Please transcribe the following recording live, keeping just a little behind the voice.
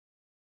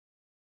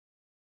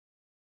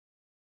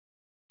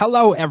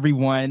Hello,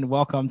 everyone.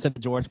 Welcome to the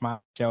George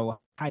Mossey Show.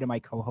 Hi to my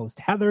co-host,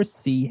 Heather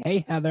C.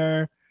 Hey,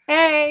 Heather.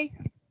 Hey.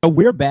 So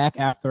we're back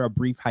after a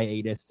brief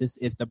hiatus. This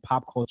is the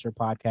Pop Culture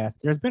Podcast.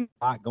 There's been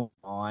a lot going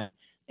on,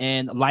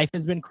 and life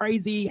has been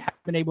crazy.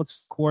 Haven't been able to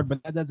record,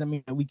 but that doesn't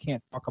mean that we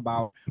can't talk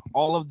about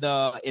all of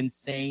the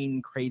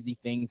insane, crazy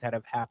things that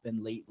have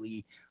happened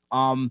lately.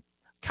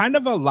 Kind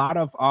of a lot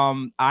of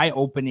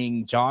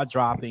eye-opening,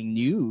 jaw-dropping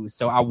news.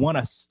 So I want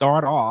to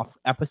start off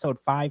episode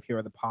 5 here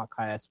of the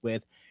podcast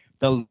with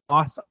the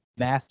loss of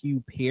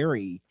Matthew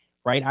Perry,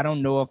 right? I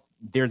don't know if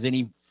there's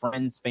any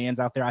Friends fans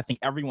out there. I think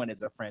everyone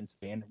is a Friends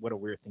fan. What a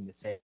weird thing to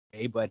say,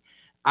 but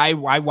I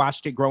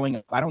watched it growing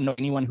up. I don't know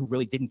anyone who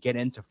really didn't get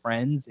into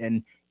Friends,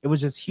 and it was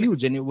just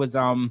huge. And it was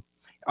oh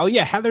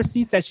yeah, Heather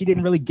C said she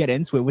didn't really get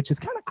into it, which is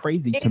kind of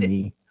crazy to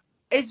me.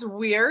 It's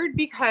weird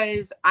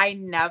because I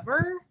don't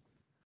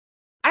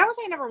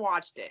say I never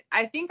watched it.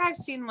 I think I've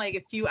seen like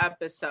a few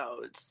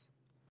episodes,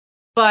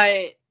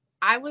 but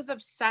I was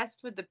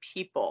obsessed with the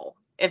people,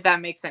 if that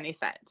makes any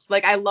sense.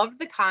 Like, I loved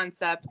the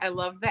concept. I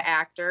loved the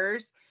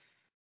actors.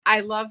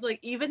 I loved, like,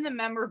 even the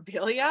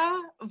memorabilia.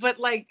 But,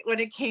 like, when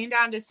it came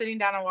down to sitting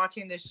down and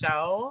watching the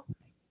show,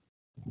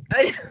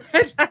 I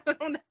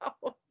don't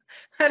know.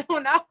 I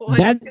don't know.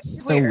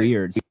 That's so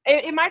weird.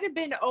 It might have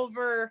been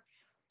over,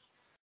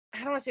 I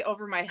don't want to say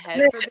over my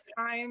head for the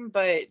time,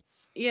 but,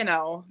 you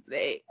know,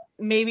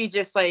 maybe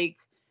just, like,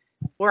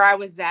 where I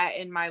was at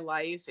in my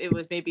life, it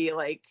was maybe,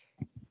 like,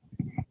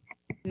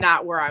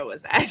 not where I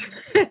was at.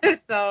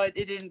 So it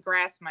didn't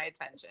grasp my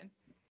attention.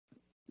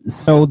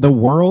 So the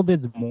world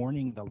is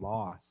mourning the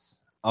loss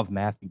of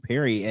Matthew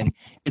Perry, and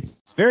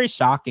it's very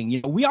shocking.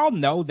 You know, we all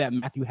know that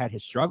Matthew had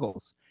his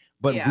struggles,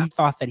 but we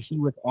thought that he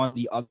was on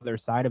the other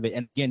side of it.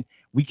 And again,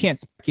 we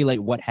can't speculate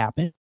what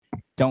happened.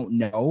 Don't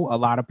know. A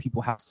lot of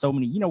people have so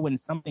many, you know, when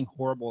something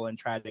horrible and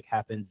tragic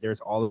happens,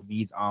 there's all of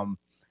these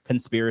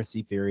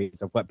conspiracy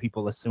theories of what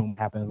people assume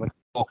happened. Like,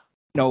 oh,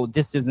 no,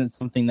 this isn't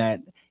something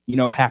that, you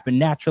know, happened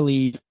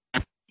naturally.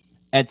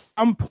 At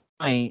some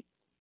point,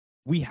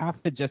 we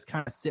have to just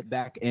kind of sit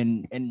back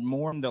and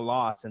mourn the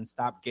loss and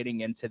stop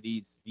getting into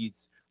these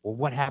well,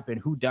 what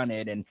happened, who done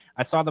it. And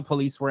I saw the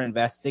police were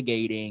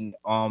investigating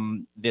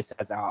this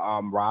as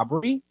a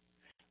robbery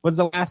was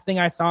the last thing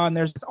I saw, and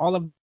there's just all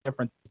of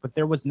different, but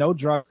there was no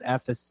drugs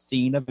at the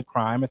scene of the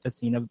crime, at the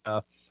scene of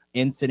the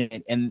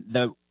incident, and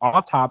the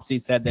autopsy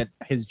said that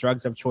his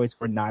drugs of choice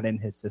were not in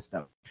his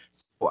system.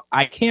 So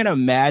I can't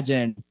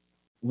imagine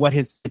what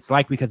it's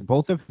like, because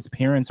both of his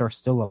parents are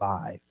still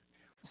alive.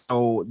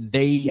 So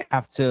they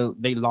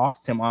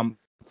lost him on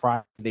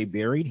Friday. They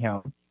buried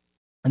him,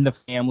 and the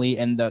family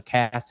and the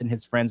cast and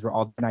his friends were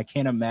all, and I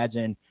can't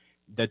imagine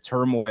the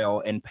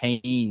turmoil and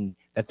pain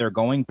that they're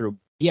going through.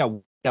 Yeah,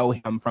 we know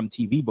him from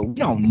TV, but we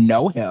don't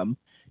know him,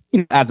 you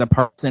know, as a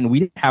person.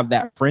 We didn't have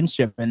that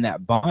friendship and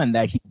that bond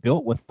that he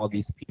built with all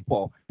these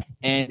people.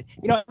 And,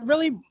 you know, it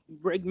really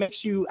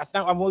makes you, I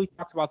thought we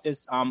talked about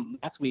this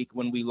last week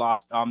when we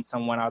lost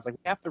someone. I was like,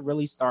 we have to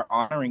really start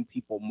honoring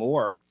people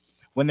more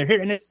when they're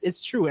here. And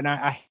it's true. And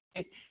I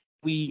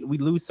we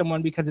lose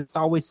someone because it's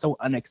always so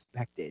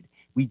unexpected.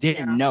 We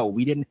didn't know.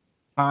 We didn't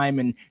have time.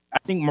 And I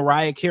think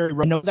Mariah Carey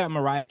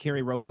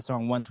wrote a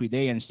song One Sweet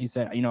Day, and she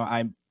said, you know,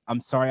 I'm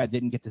sorry I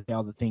didn't get to say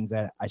all the things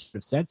that I should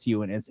have said to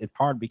you. And it's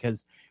hard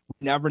because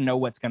we never know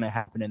what's going to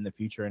happen in the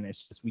future. And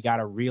it's just, we got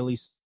to really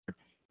start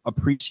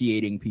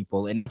appreciating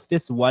people. And if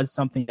this was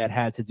something that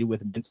had to do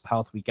with mental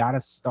health, we got to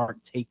start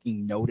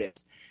taking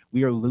notice.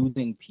 We are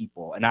losing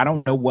people. And I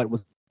don't know what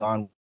was going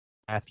on with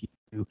Matthew.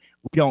 We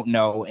don't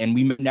know. And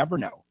we may never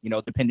know, you know,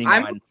 depending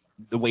on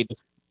the way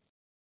this.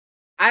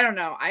 I don't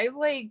know.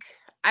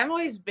 I'm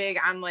always big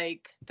on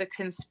like the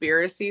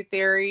conspiracy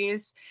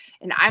theories,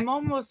 and I'm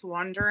almost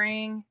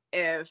wondering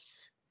if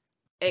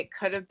it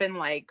could have been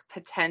like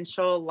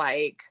potential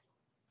like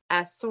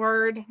S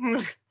word.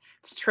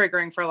 It's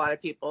triggering for a lot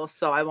of people,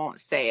 so I won't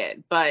say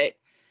it, but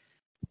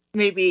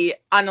maybe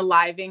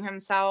unaliving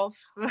himself.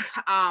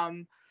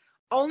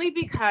 Only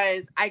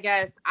because I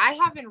guess I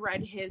haven't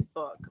read his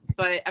book,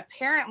 but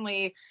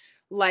apparently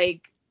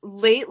like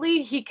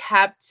lately he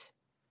kept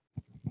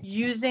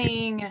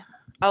using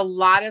a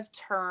lot of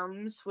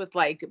terms with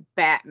like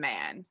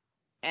Batman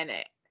in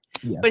it,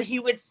 but he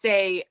would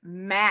say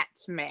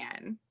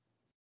Matman.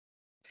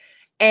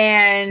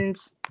 And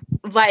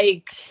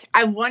like,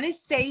 I want to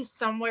say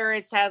somewhere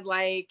it said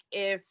like,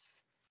 if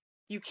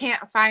you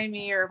can't find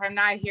me, or if I'm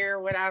not here,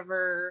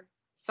 whatever,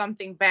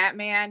 something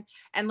Batman.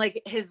 And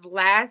like his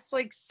last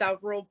like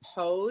several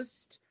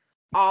posts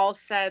all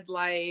said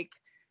like,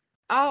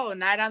 oh,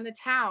 night on the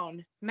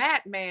town,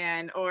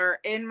 Matman, or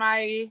in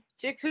my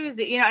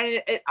jacuzzi, you know,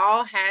 and it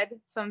all had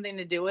something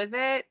to do with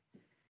it.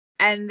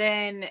 And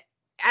then,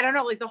 I don't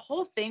know, like the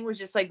whole thing was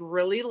just like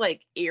really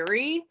like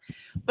eerie,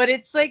 but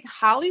it's like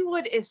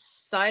Hollywood is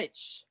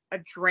such a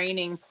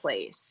draining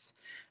place.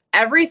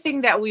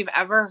 Everything that we've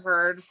ever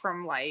heard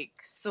from like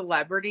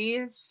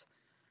celebrities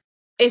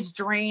is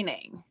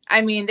draining.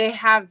 I mean, they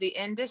have the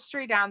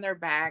industry down their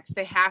backs.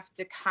 They have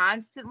to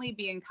constantly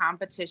be in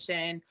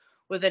competition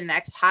with the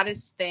next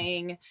hottest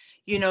thing.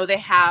 You know, they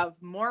have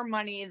more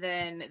money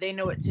than they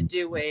know what to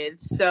do with.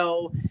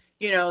 So,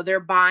 you know, they're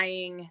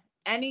buying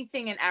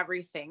anything and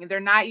everything. They're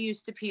not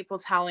used to people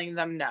telling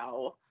them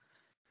no.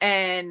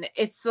 And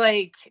it's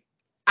like,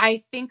 I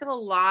think a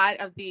lot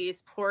of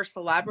these poor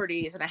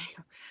celebrities, and I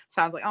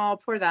sounds like, oh,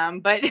 poor them,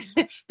 but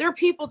they're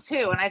people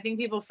too. And I think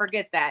people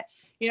forget that.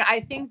 You know,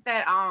 I think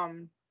that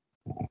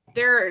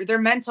their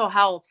mental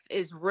health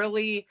is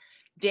really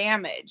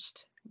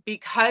damaged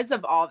because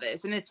of all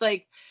this. And it's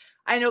like,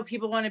 I know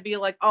people want to be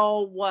like,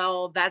 oh,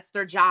 well, that's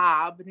their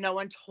job. No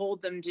one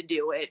told them to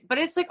do it. But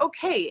it's like,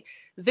 okay,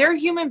 they're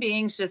human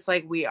beings just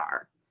like we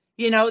are.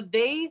 You know,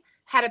 they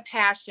had a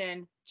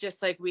passion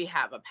just like we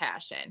have a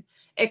passion,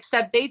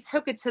 except they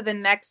took it to the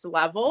next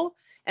level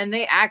and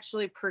they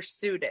actually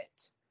pursued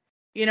it.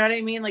 You know what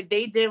I mean? Like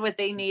they did what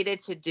they needed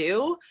to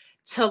do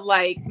to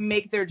like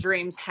make their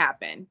dreams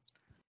happen.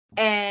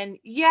 And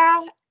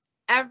yeah,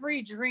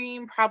 every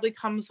dream probably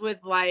comes with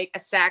like a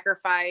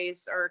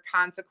sacrifice or a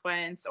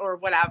consequence or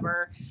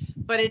whatever.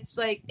 But it's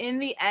like in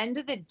the end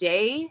of the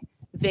day,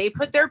 they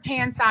put their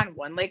pants on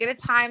one leg at a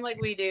time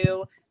like we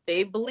do.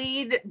 They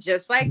bleed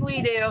just like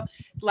we do.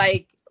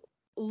 Like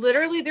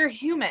literally they're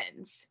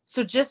humans.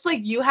 So just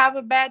like you have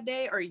a bad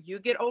day or you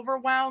get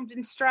overwhelmed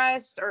and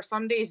stressed or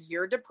some days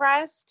you're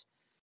depressed,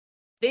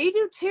 they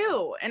do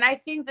too. And I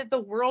think that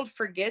the world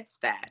forgets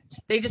that.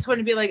 They just want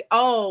to be like,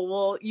 oh,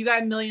 well, you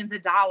got millions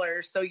of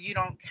dollars, so you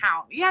don't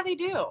count. Yeah, they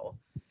do.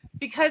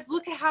 Because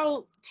look at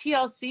how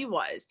TLC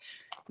was.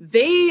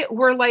 They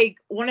were like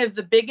one of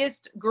the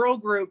biggest girl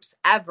groups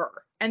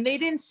ever. And they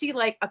didn't see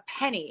like a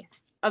penny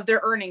of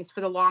their earnings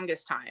for the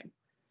longest time.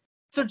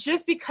 So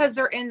just because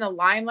they're in the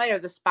limelight or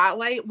the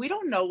spotlight, we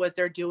don't know what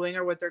they're doing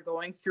or what they're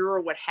going through or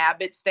what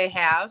habits they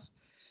have.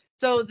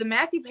 So the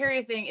Matthew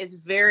Perry thing is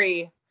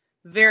very,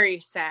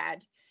 very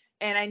sad.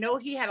 And I know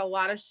he had a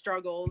lot of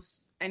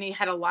struggles and he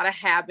had a lot of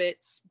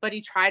habits, but he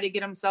tried to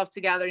get himself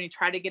together and he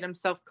tried to get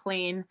himself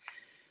clean.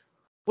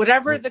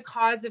 Whatever the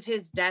cause of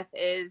his death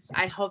is,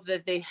 I hope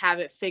that they have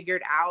it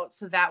figured out.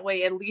 So that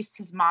way, at least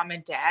his mom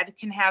and dad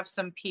can have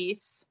some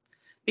peace.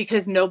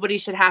 Because nobody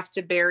should have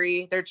to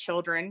bury their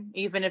children,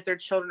 even if their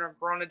children are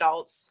grown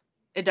adults.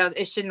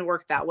 It shouldn't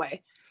work that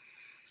way.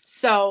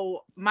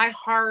 So my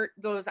heart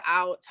goes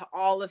out to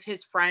all of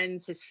his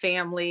friends, his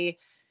family,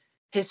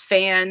 his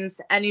fans,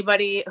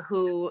 anybody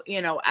who,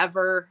 you know,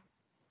 ever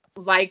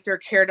liked or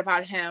cared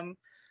about him.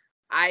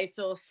 I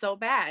feel so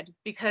bad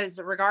because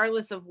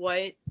regardless of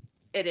what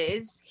it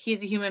is,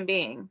 he's a human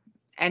being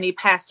and he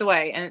passed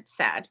away and it's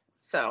sad.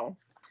 So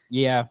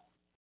yeah,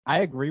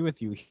 I agree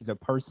with you. He's a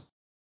person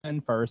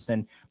first,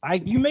 and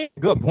you made a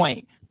good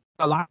point.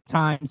 A lot of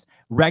times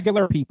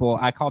regular people,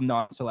 I call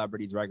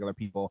non-celebrities regular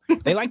people,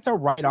 they like to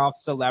write off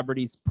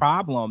celebrities'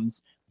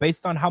 problems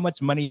based on how much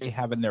money they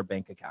have in their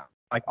bank account.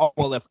 Like, oh,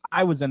 well, if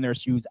I was in their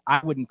shoes, I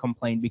wouldn't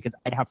complain because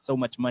I'd have so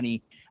much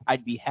money,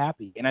 I'd be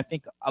happy. And I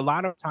think a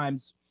lot of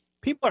times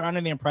people are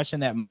under the impression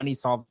that money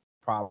solves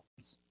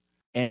problems,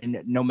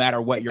 and no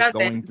matter what you're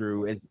going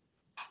through is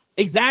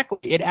exactly,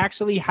 it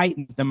actually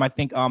heightens them. I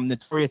think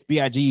Notorious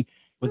B.I.G.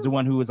 was the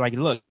one who was like,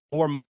 look,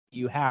 more money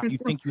you have, you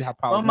think you have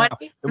problems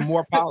now, the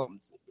more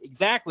problems.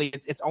 Exactly.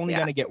 It's only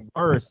going to get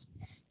worse.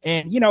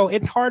 And, you know,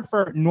 it's hard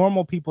for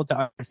normal people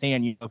to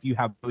understand, you know, if you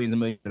have billions and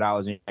millions of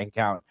dollars in your bank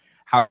account,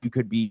 how you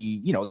could be,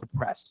 you know,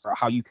 depressed, or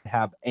how you could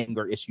have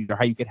anger issues, or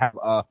how you could have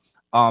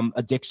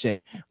addiction.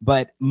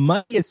 But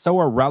money is so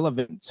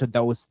irrelevant to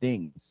those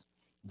things.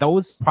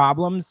 Those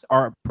problems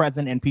are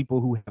present in people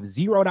who have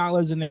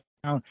 $0 in their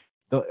account,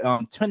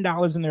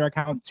 $10 in their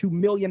account, $2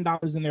 million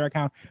in their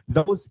account.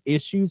 Those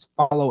issues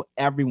follow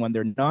everyone.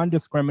 They're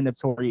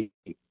non-discriminatory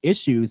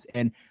issues,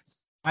 and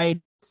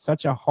it's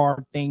such a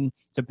hard thing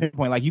to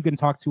pinpoint. Like, you can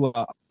talk to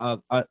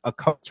a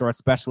coach or a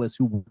specialist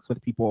who works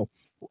with people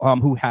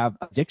who have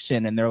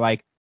addiction, and they're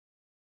like,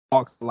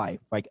 walks of life.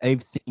 Like,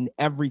 they've seen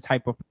every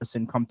type of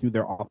person come through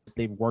their office.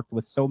 They've worked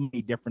with so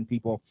many different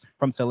people,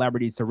 from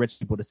celebrities to rich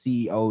people to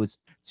CEOs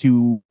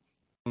to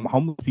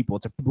homeless people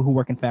to people who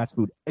work in fast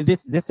food.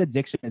 This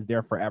addiction is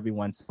there for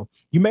everyone. So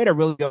you made a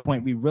really good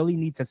point. We really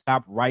need to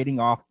stop writing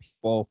off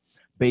people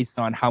based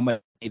on how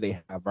much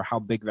they have or how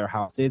big their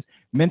house is.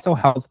 Mental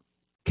health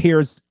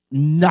cares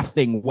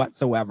nothing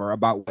whatsoever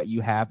about what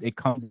you have. It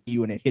comes to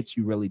you and it hits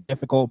you really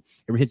difficult.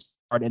 It hits you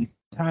hard, and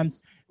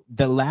sometimes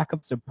the lack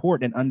of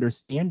support and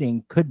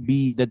understanding could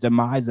be the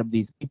demise of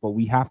these people.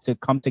 We have to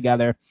come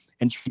together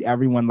and treat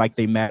everyone like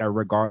they matter,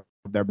 regardless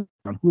of their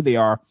background, who they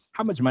are,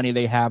 how much money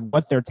they have,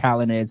 what their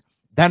talent is.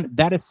 Then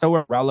that is so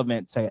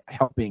irrelevant to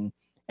helping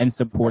and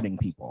supporting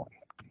people.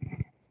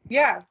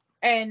 Yeah.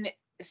 And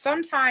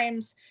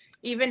sometimes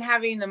even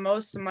having the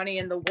most money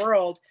in the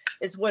world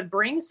is what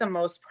brings the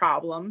most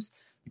problems,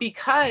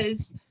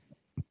 because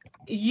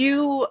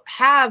you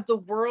have the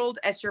world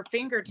at your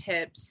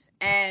fingertips,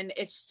 and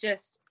it's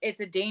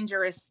a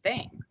dangerous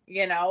thing.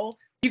 You know,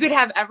 you could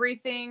have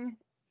everything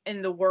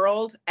in the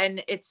world,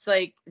 and it's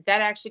like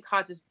that actually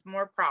causes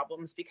more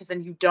problems, because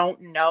then you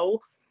don't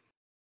know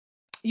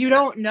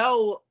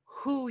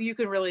who you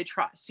can really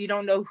trust. You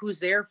don't know who's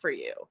there for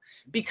you,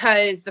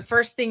 because the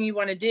first thing you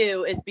want to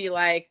do is be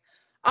like,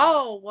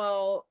 oh,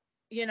 well,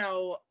 you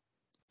know,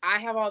 I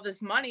have all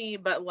this money,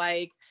 but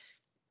like,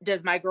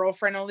 does my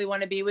girlfriend only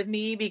want to be with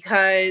me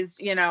because,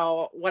 you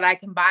know, what I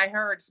can buy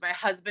her? Or does my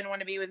husband want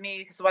to be with me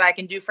because what I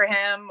can do for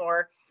him?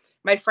 Or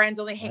my friends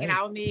only hanging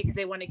out with me because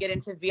they want to get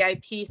into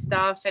VIP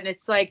stuff. And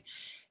it's like,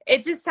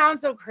 it just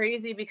sounds so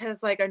crazy,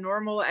 because like a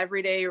normal,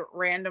 everyday,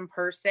 random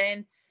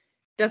person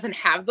doesn't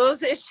have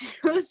those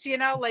issues, you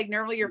know, like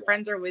normally your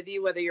friends are with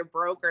you, whether you're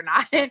broke or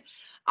not.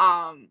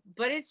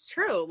 But it's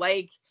true.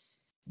 Like,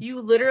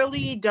 you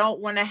literally don't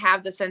want to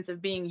have the sense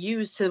of being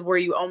used to where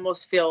you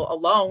almost feel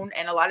alone.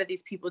 And a lot of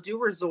these people do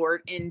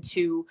resort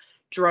into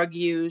drug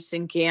use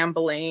and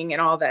gambling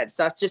and all that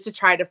stuff just to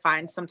try to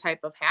find some type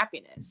of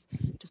happiness,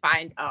 to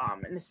find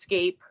an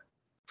escape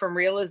from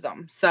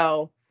realism.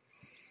 So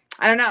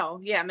I don't know.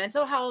 Yeah,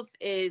 mental health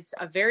is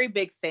a very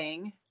big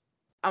thing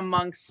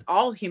amongst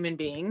all human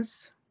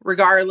beings,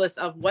 regardless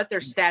of what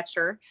their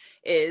stature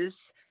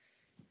is.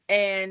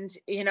 And,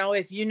 you know,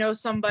 if you know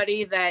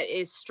somebody that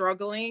is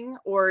struggling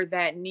or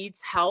that needs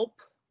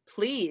help,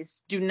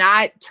 please do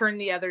not turn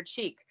the other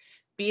cheek.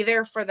 Be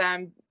there for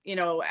them. You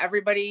know,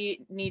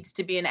 everybody needs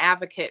to be an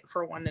advocate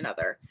for one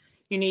another.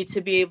 You need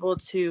to be able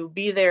to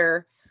be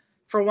there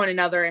for one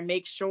another and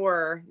make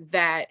sure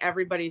that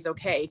everybody's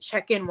okay.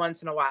 Check in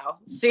once in a while.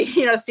 See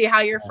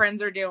how your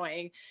friends are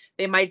doing.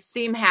 They might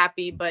seem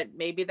happy, but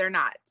maybe they're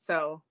not.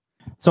 So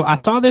I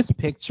saw this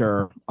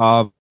picture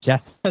of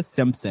Jessica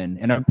Simpson,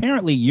 and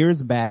apparently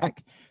years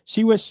back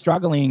she was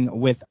struggling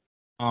with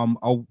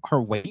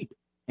her weight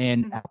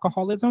and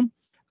alcoholism.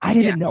 I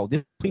didn't know.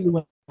 This completely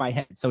went my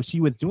head. So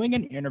she was doing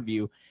an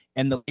interview,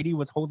 and the lady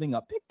was holding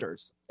up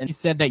pictures, and she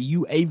said that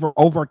you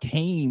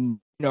overcame,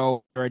 you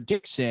know, your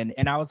addiction.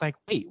 And I was like,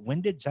 wait,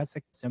 when did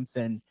Jessica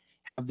Simpson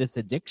have this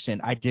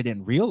addiction? I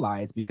didn't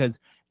realize, because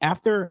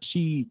after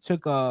she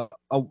took a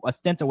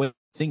stint away from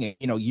singing,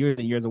 you know, years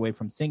and years away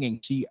from singing,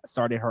 she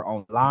started her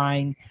own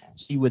line.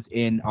 She was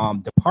in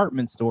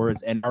department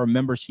stores, and I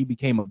remember she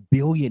became a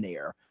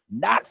billionaire,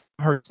 not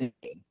from her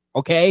singing.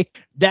 Okay,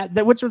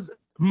 that which was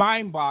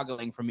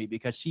mind-boggling for me,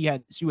 because she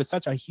was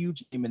such a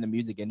huge name in the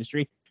music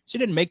industry. She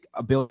didn't make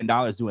 $1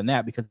 billion doing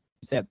that, because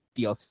you said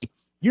DLC,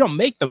 you don't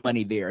make the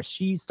money there.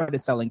 She started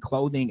selling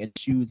clothing and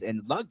shoes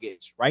and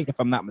luggage, right? If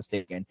I'm not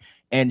mistaken.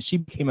 And she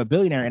became a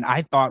billionaire. And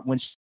I thought when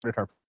she started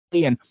her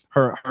and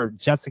her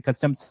Jessica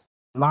Simpson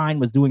line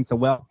was doing so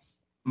well,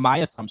 my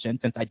assumption,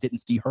 since I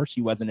didn't see her,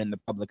 she wasn't in the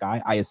public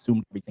eye, I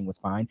assumed everything was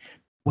fine.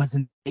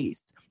 Wasn't the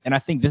case. And I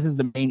think this is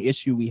the main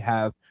issue we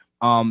have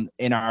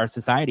in our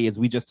society, is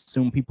we just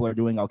assume people are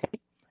doing okay.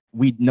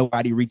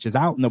 Nobody reaches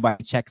out,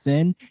 nobody checks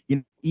in. You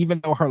know,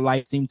 even though her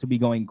life seemed to be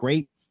going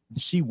great,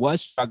 she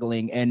was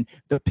struggling. And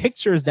the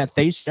pictures that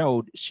they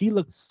showed, she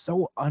looked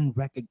so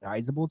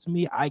unrecognizable to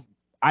me.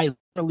 I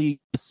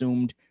literally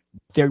assumed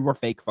they were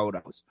fake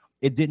photos.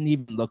 It didn't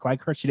even look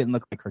like her. She didn't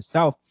look like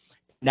herself.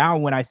 Now,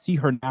 when I see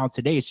her now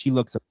today, she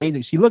looks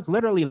amazing. She looks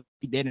literally like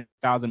she did in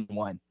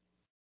 2001.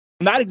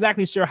 I'm not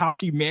exactly sure how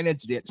she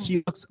managed it.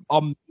 She looks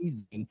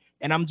amazing.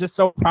 And I'm just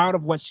so proud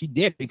of what she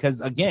did,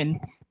 because, again,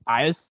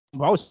 she's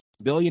a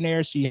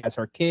billionaire. She has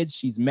her kids.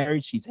 She's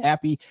married. She's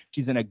happy.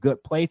 She's in a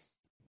good place.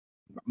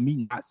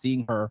 Me not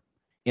seeing her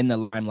in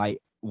the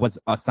limelight was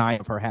a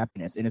sign of her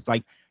happiness. And it's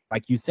like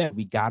you said,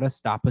 we got to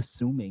stop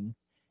assuming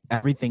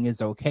everything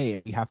is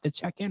okay. We have to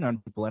check in on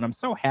people. And I'm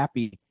so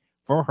happy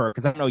for her,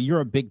 because I know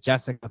you're a big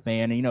Jessica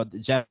fan. And, you know,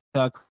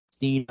 Jessica,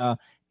 Christina,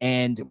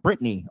 and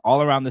Brittany,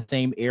 all around the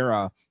same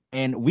era.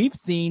 And we've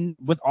seen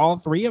with all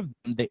three of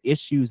them the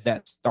issues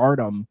that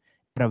stardom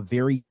at a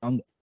very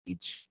young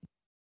age.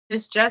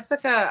 Miss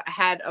Jessica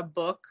had a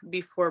book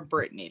before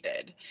Brittany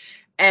did,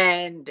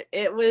 and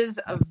it was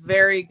a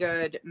very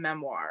good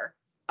memoir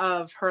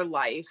of her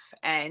life.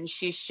 And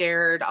she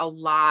shared a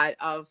lot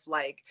of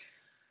like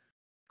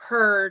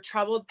her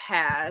troubled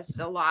past,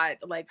 a lot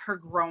like her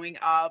growing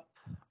up,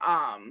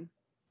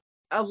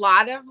 a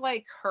lot of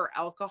like her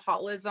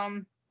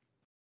alcoholism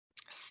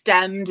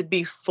stemmed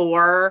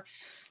before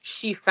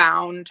she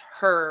found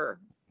her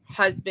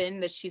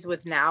husband that she's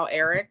with now,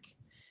 Eric,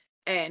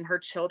 and her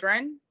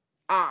children.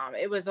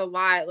 It was a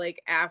lot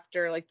like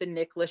after like the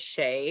Nick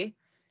Lachey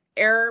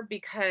era,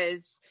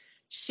 because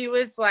she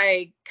was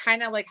like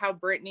kind of like how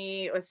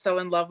Brittany was so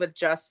in love with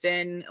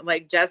Justin.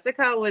 Like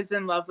Jessica was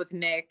in love with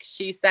Nick.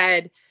 She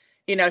said,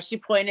 you know, she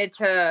pointed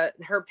to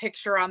her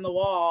picture on the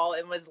wall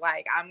and was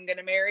like, I'm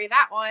gonna marry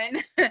that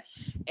one.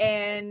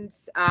 And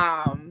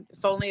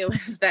if only it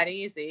was that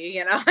easy,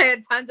 you know. I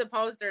had tons of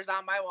posters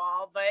on my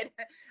wall, but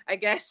I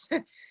guess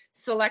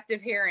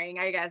selective hearing,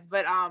 I guess.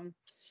 But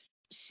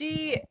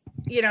she,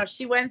 you know,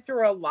 she went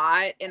through a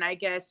lot, and I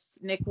guess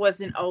Nick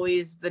wasn't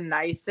always the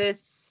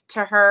nicest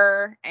to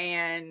her,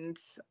 and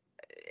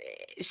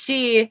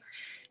she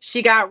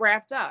got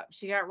wrapped up.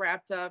 She got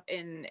wrapped up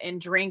in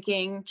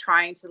drinking,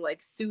 trying to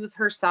like soothe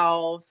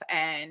herself.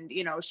 And,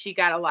 you know, she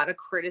got a lot of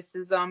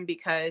criticism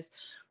because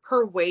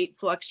her weight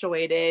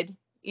fluctuated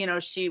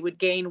she would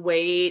gain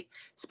weight,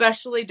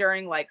 especially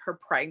during like her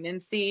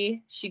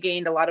pregnancy. She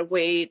gained a lot of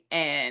weight.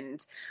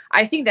 And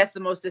I think that's the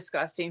most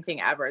disgusting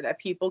thing ever, that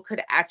people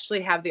could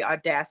actually have the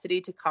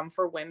audacity to come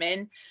for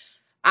women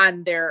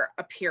on their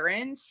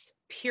appearance,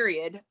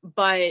 period,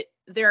 but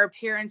their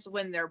appearance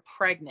when they're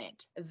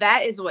pregnant.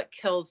 That is what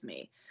kills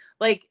me.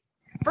 Like,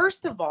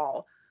 first of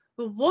all,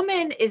 the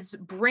woman is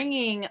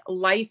bringing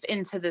life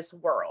into this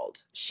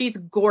world. She's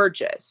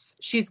gorgeous.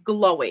 She's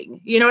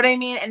glowing. You know what I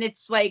mean? And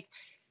it's like,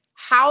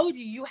 how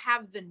do you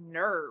have the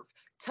nerve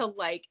to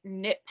like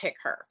nitpick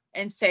her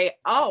and say,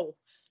 oh,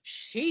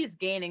 she's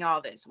gaining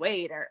all this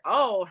weight, or,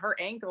 oh, her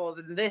ankles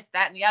and this,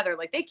 that, and the other.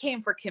 Like, they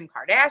came for Kim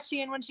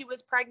Kardashian when she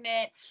was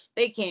pregnant.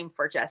 They came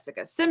for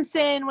Jessica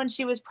Simpson when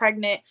she was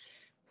pregnant,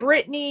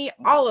 Britney,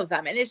 all of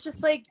them. And it's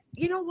just like,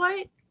 you know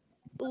what?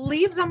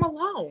 Leave them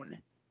alone.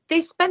 They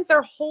spent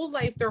their whole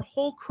life, their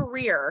whole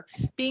career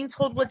being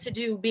told what to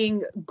do,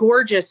 being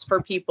gorgeous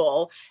for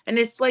people. And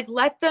it's like,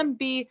 let them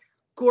be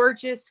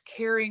gorgeous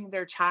carrying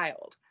their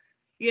child.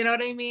 You know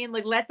what I mean?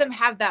 Like, let them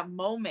have that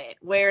moment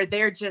where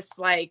they're just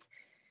like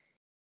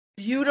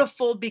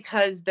beautiful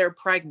because they're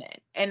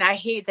pregnant. And I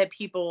hate that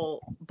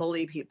people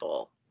bully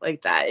people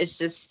like that. It's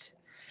just,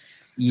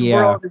 this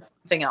world is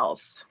something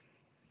else.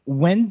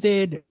 When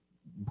did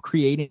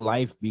creating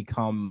life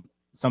become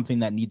something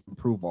that needs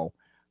approval?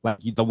 Like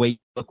the way you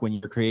look when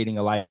you're creating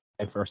a life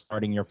or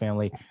starting your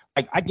family.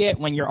 Like, I get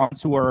when you're on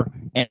tour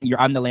and you're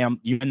in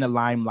the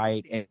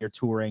limelight and you're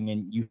touring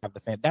and you have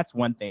the fan. That's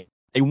one thing.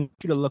 They want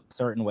you to look a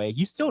certain way.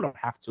 You still don't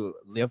have to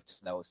live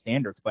to those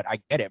standards, but I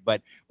get it.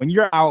 But when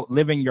you're out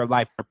living your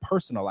life, your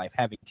personal life,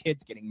 having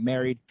kids, getting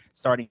married,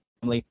 starting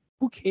a family,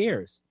 who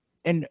cares?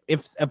 And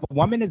if a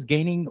woman is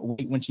gaining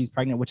weight when she's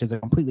pregnant, which is a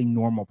completely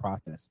normal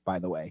process, by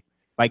the way.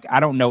 Like, I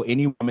don't know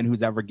any woman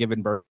who's ever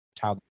given birth to a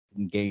child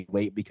and gain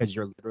weight, because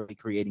you're literally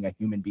creating a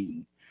human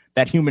being.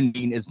 That human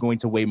being is going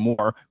to weigh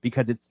more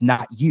because it's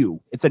not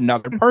you, it's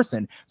another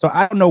person. So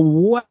I don't know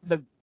what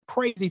the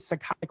crazy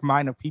psychotic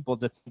mind of people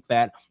to think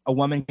that a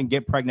woman can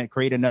get pregnant,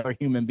 create another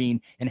human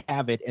being, and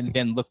have it, and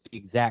then look the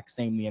exact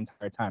same the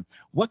entire time.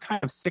 What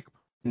kind of sick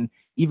person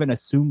even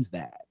assumes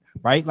that?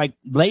 Right? Like,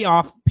 lay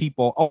off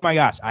people. Oh my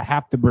gosh, I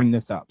have to bring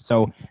this up.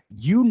 So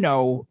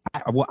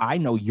I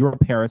know you're a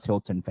Paris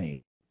Hilton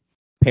fan.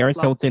 Paris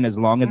Hilton, as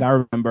long as I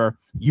remember,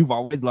 you've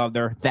always loved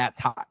her. That's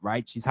hot,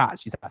 right? She's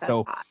hot. That's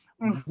so hot.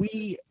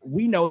 we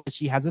know that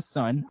she has a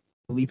son.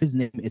 I believe his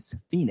name is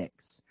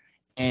Phoenix.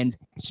 And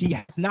she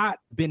has not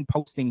been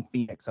posting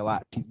Phoenix a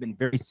lot. She's been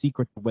very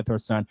secretive with her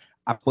son.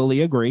 I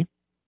fully agree.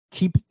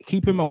 Keep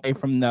him away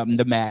from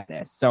the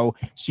madness. So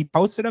she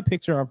posted a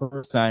picture of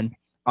her son,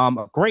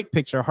 a great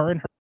picture, her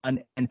and her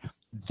son. And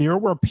there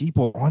were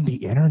people on the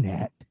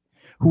internet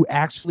who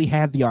actually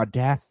had the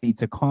audacity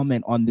to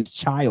comment on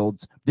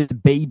this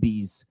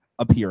baby's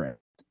appearance.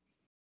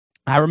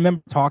 I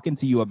remember talking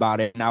to you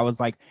about it, and I was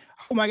like,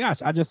 oh my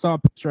gosh, I just saw a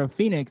picture of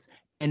Phoenix.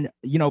 And,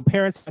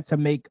 Paris had to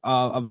make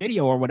a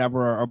video or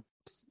whatever, or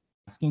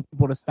asking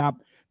people to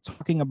stop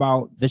talking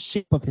about the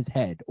shape of his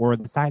head or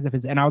the size of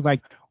his. And I was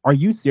like, are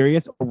you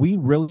serious? Are we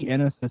really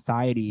in a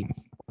society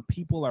where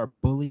people are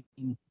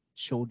bullying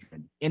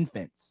children,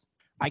 infants?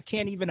 I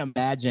can't even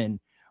imagine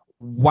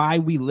why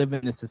we live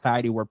in a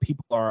society where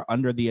people are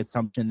under the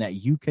assumption that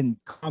you can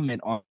comment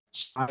on a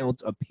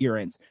child's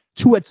appearance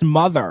to its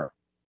mother.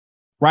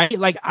 Right?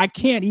 Like, I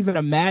can't even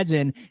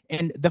imagine.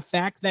 And the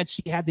fact that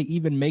she had to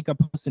even make a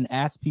post and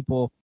ask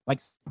people, like,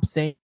 stop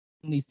saying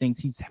these things.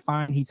 He's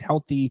fine. He's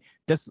healthy.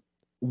 Just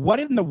what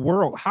in the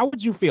world? How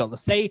would you feel?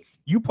 Let's say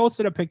you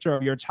posted a picture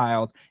of your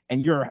child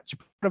and you're part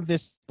of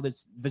this,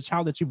 the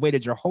child that you've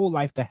waited your whole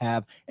life to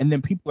have. And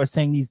then people are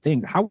saying these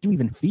things. How would you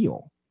even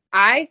feel?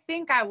 I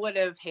think I would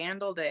have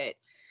handled it.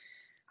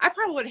 I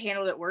probably would have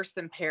handled it worse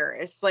than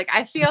Paris. Like,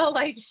 I feel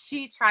like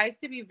she tries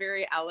to be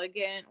very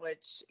elegant,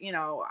 which,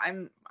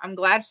 I'm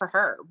glad for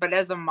her. But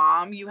as a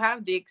mom, you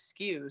have the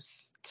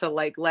excuse to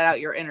like let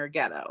out your inner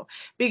ghetto,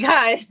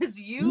 because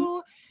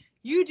you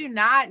do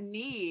not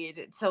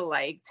need to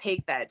like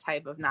take that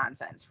type of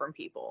nonsense from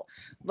people.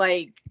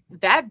 Like,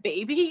 that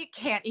baby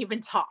can't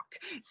even talk.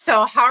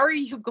 So how are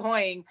you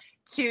going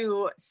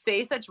to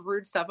say such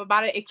rude stuff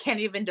about it? It can't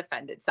even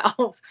defend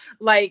itself.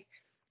 Like,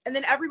 and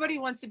then everybody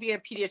wants to be a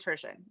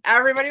pediatrician.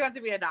 Everybody wants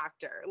to be a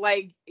doctor.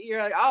 Like, you're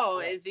like, oh,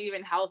 is he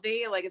even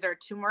healthy? Like, is there a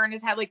tumor in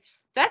his head? Like,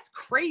 that's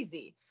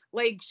crazy.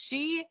 Like,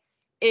 she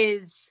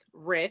is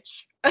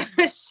rich.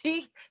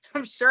 She,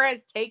 I'm sure,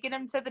 has taken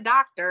him to the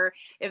doctor.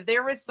 If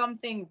there was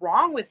something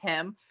wrong with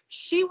him,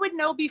 she would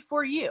know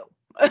before you.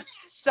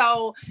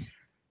 So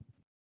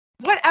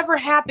whatever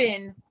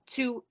happened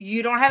to,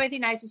 you don't have anything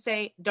nice to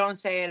say, don't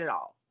say it at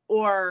all.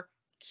 Or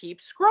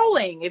keep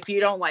scrolling if you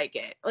don't like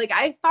it. Like,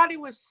 I thought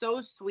it was so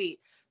sweet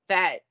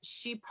that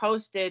she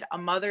posted a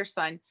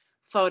mother-son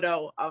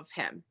photo of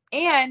him.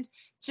 And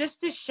just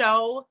to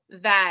show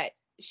that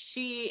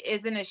she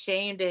isn't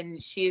ashamed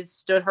and she's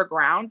stood her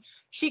ground,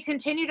 she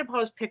continued to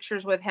post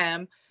pictures with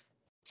him,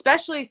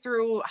 especially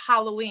through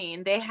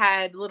Halloween. They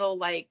had little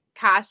like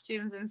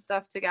costumes and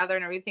stuff together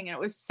and everything. And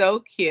it was so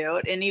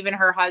cute. And even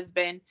her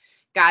husband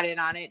got in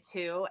on it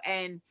too.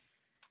 And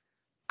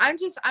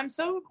I'm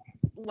so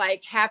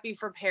like happy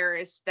for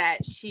Paris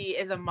that she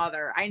is a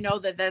mother. I know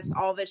that that's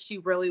all that she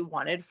really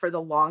wanted for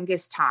the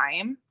longest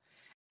time.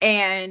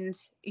 And,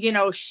 you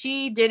know,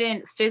 she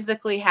didn't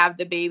physically have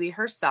the baby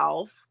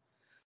herself.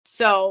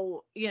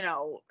 So, you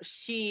know,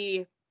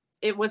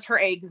 it was her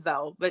eggs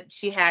though, but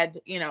she had,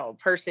 you know, a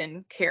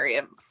person carry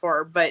him for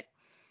her. But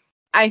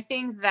I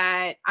think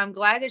that I'm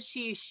glad that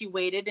she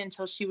waited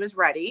until she was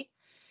ready.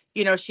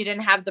 You know, she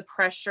didn't have the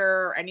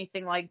pressure or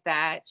anything like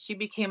that. She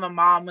became a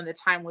mom when the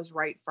time was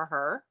right for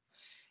her.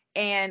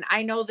 And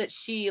I know that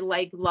she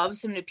like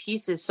loves him to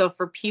pieces. So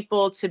for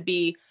people to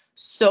be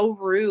so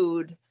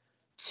rude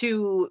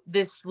to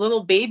this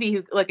little baby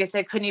who, like I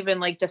said, couldn't even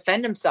like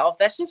defend himself,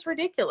 that's just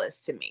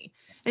ridiculous to me.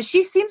 And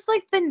she seems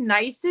like the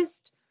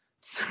nicest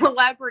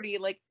celebrity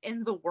like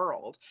in the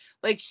world.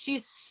 Like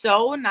she's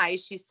so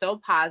nice, she's so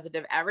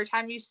positive. Every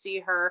time you see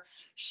her,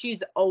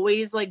 she's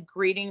always like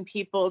greeting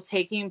people,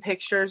 taking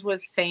pictures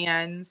with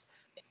fans.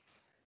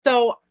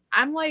 So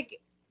I'm like,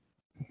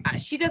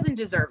 she doesn't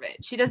deserve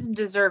it. She doesn't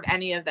deserve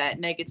any of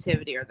that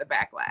negativity or the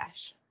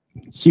backlash.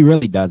 She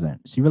really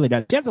doesn't. She really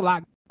does. She has a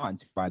lot going on,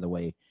 by the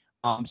way.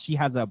 She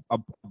has a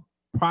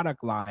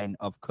product line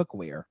of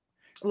cookware.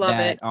 Love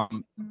that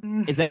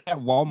it. Is at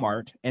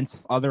Walmart and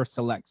some other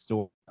select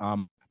stores.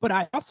 But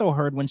I also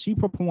heard when she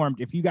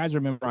performed, if you guys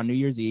remember on New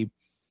Year's Eve,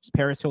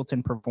 Paris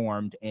Hilton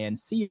performed and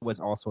Sia was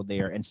also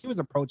there. And she was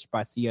approached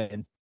by Sia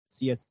and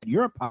Sia said,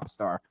 "You're a pop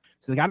star.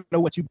 So I don't know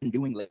what you've been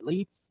doing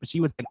lately." But she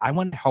was like, "I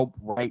want to help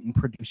write and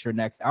produce your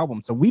next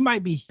album." So we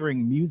might be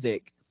hearing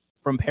music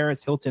from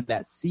Paris Hilton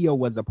that Sia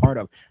was a part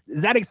of.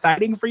 Is that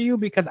exciting for you?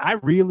 Because I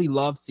really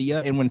love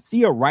Sia. And when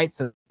Sia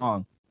writes a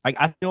song, like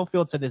I still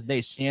feel to this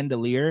day,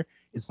 Chandelier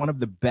is one of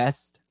the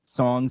best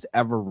songs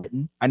ever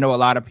written. I know a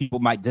lot of people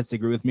might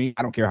disagree with me.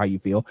 I don't care how you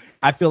feel.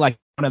 I feel like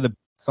one of the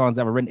best songs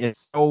ever written.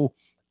 It's so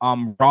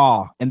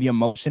raw and the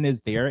emotion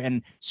is there.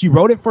 And she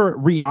wrote it for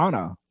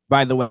Rihanna,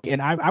 by the way.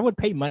 And I would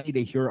pay money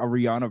to hear a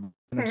Rihanna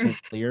version of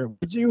Chandelier.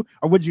 Would you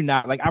or would you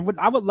not? Like I would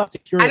love to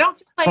hear it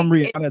from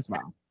Rihanna's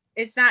mouth.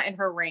 It's not in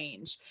her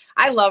range.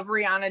 I love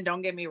Rihanna.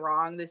 Don't get me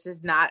wrong. This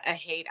is not a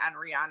hate on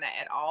Rihanna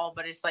at all,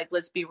 but it's like,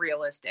 let's be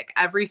realistic.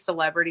 Every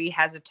celebrity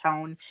has a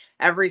tone.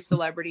 Every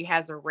celebrity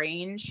has a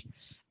range.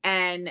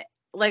 And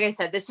like I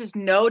said, this is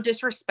no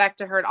disrespect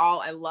to her at all.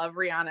 I love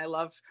Rihanna. I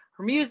love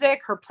her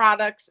music, her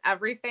products,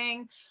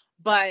 everything.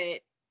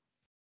 But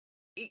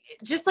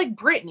just like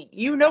Britney,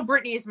 you know,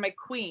 Britney is my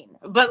queen,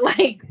 but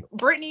like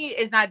Britney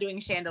is not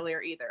doing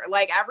Chandelier either.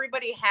 Like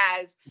everybody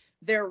has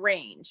their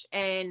range,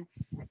 and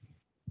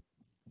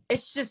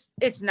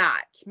it's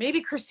not.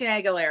 Maybe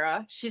Christina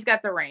Aguilera, she's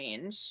got the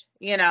range,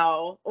 you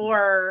know,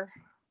 or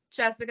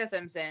Jessica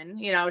Simpson,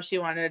 you know, she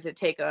wanted to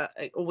take a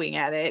wing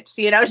at it.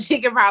 You know, she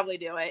could probably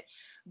do it.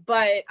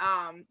 But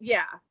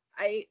yeah,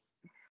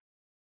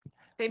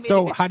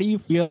 So how do you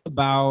feel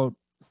about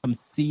some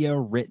Sia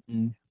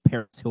written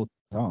Paris Hilton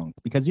songs?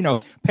 Because, you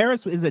know,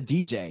 Paris is a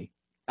DJ,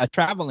 a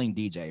traveling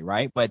DJ,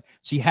 right? But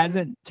she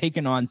hasn't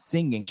taken on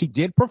singing. She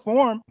did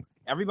perform.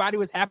 Everybody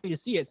was happy to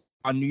see it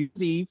on New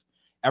Year's Eve.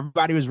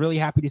 Everybody was really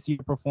happy to see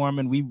her perform,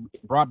 and we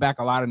brought back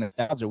a lot of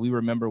nostalgia. We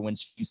remember when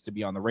she used to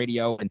be on the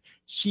radio, and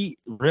she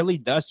really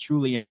does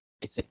truly enjoy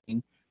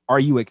singing. Are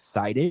you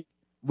excited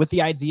with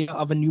the idea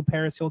of a new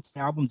Paris Hilton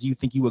album? Do you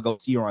think you would go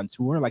see her on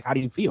tour? Like, how do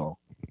you feel?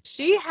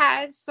 She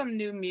has some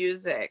new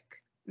music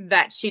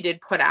that she did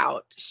put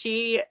out.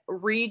 She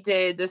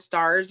redid The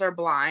Stars Are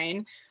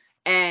Blind,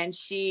 and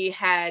she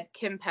had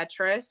Kim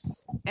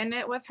Petras in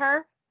it with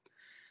her.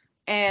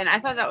 And I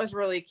thought that was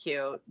really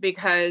cute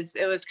because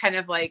it was kind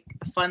of like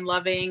fun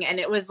loving, and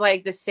it was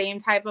like the same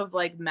type of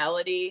like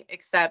melody,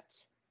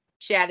 except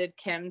she added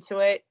Kim to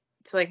it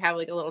to like have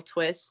like a little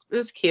twist. It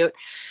was cute.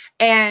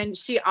 And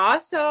she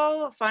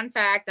also, fun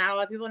fact, not a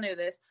lot of people knew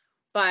this,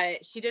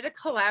 but she did a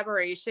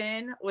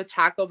collaboration with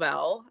Taco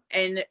Bell.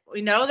 And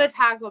we know that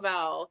Taco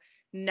Bell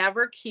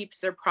never keeps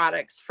their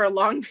products for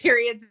long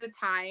periods of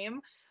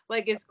time.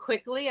 Like as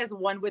quickly as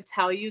one would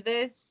tell you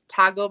this,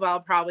 Taco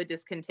Bell probably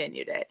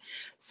discontinued it.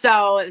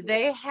 So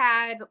they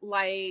had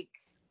like,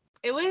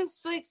 it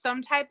was like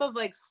some type of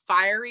like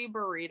fiery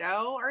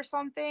burrito or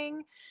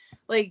something,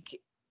 like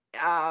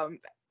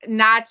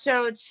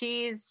nacho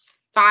cheese,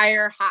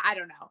 fire, hot, I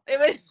don't know. It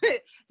was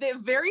they're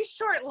very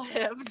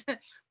short-lived,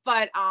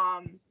 but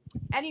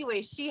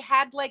anyway, she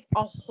had like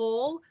a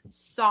whole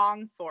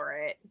song for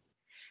it.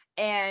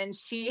 And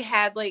she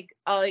had like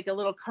a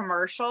little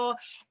commercial,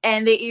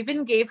 and they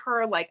even gave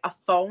her like a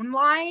phone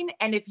line.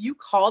 And if you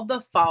called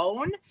the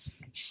phone,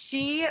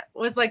 she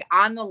was like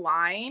on the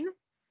line,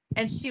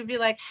 and she'd be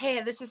like,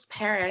 "Hey, this is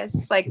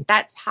Paris. Like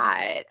that's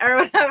hot," or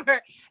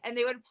whatever. And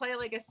they would play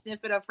like a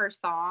snippet of her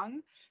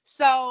song.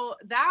 So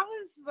that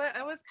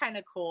was kind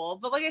of cool.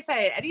 But like I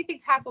said, anything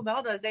Taco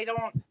Bell does, they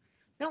don't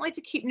like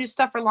to keep new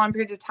stuff for long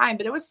periods of time.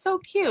 But it was so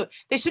cute.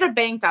 They should have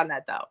banked on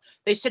that though.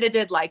 They should have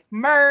did like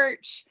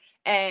merch.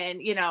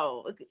 And, you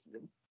know,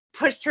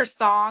 pushed her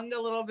song a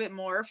little bit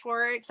more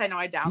for it, because I know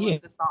I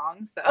downloaded the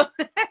song. So,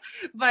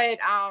 but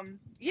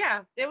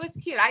yeah, it was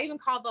cute. I even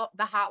called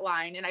the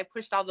hotline, and I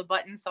pushed all the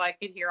buttons so I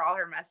could hear all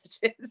her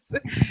messages.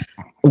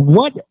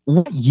 What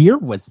year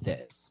was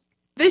this?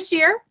 This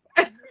year.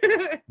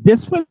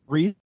 This was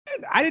recent.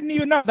 I didn't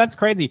even know. That's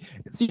crazy.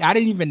 See, I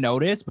didn't even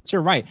notice, but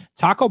you're right.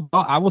 Taco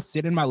Bell, I will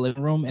sit in my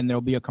living room and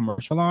there'll be a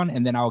commercial on,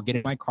 and then I'll get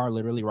in my car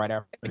literally right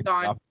after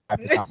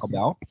Taco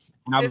Bell.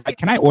 And I was like,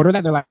 can I order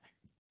that? They're like,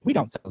 we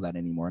don't sell that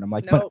anymore. And I'm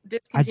like, no,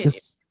 but I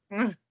just,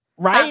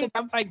 right?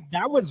 I'm like,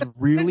 that was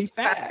really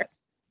fast.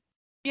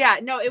 Yeah,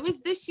 no, it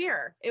was this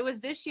year.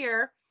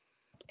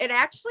 It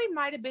actually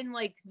might have been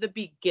like the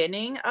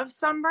beginning of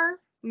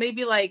summer,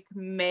 maybe like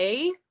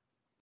May,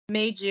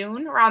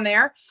 June, around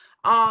there.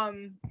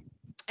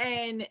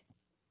 And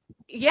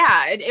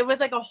yeah, it was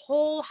like a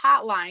whole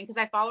hotline, because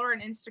I follow her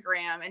on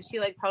Instagram, and she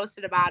like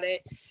posted about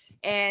it,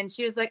 and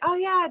she was like, oh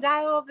yeah,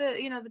 dial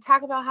the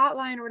Taco Bell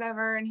hotline or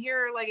whatever, and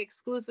hear like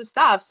exclusive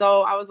stuff.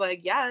 So I was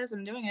like, yes,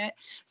 I'm doing it.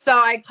 So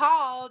I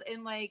called,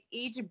 and like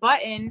each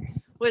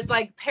button was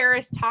like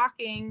Paris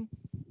talking,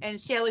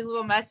 and she had like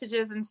little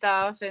messages and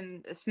stuff,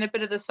 and a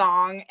snippet of the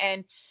song,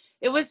 and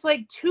it was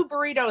like 2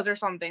 burritos or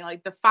something,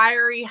 like the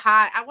fiery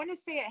hot. I want to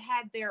say it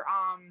had their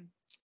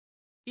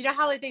you know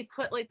how like they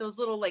put like those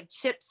little like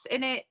chips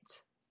in it?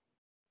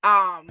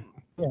 What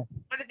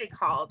are they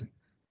called?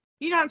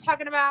 You know what I'm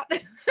talking about?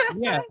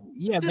 Yeah,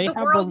 they have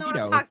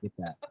burritos with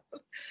that.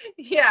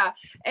 Yeah,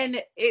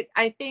 and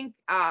I think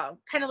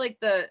kind of like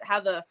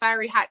how the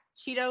fiery hot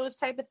Cheetos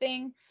type of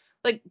thing,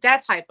 like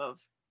that type of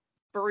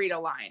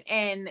burrito line.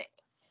 And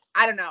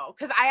I don't know,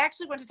 because I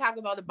actually went to Taco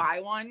Bell to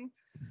buy one,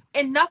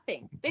 and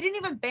nothing. They didn't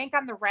even bank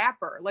on the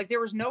wrapper. Like there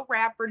was no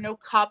wrapper, no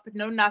cup,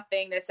 no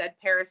nothing that said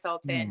Paris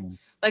Hilton.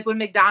 Like when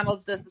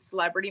McDonald's does the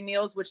celebrity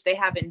meals, which they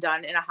haven't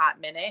done in a hot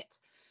minute.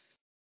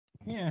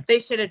 Yeah. They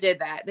should have did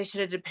that. They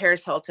should have did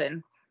Paris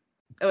Hilton.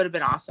 It would have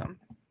been awesome.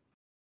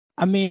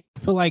 I mean, I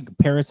feel like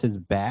Paris is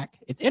back.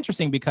 It's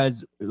interesting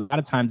because a lot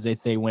of times they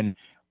say when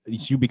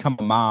you become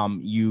a mom,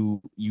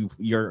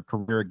 your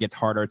career gets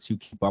harder to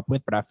keep up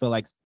with. But I feel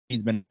like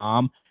she's been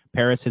mom.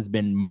 Paris has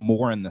been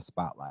more in the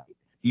spotlight.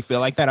 You feel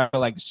like that? I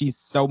feel like she's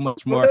so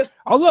much more.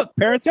 Oh, look,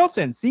 Paris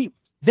Hilton. See,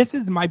 this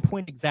is my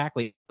point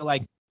exactly. I feel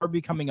like her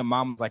becoming a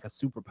mom is like a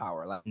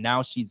superpower. Like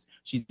now she's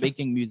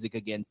making music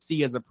again.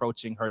 Sia's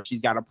approaching her.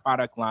 She's got a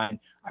product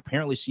line.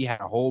 Apparently, she had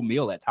a whole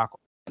meal at Taco Bell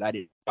that I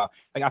didn't know.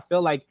 Like I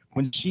feel like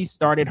when she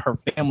started her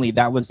family,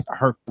 that was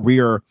her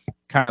career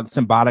kind of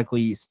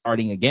symbolically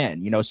starting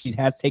again. You know, she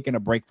has taken a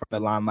break from the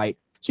limelight.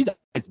 She's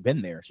always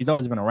been there. She's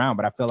always been around.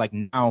 But I feel like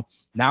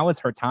now is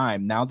her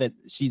time. Now that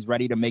she's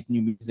ready to make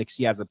new music,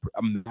 she has a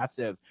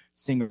massive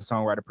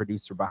singer-songwriter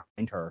producer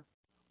behind her.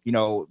 You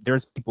know,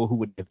 there's people who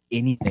would give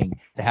anything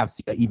to have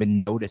Sia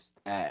even notice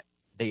that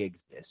they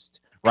exist,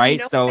 right?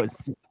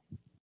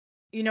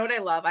 You know what I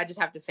love? I just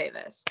have to say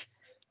this.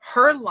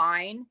 Her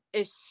line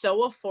is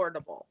so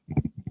affordable.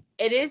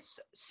 It is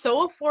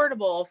so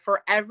affordable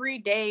for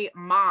everyday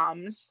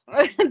moms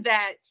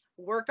that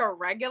work a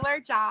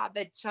regular job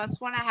that just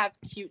want to have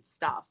cute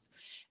stuff.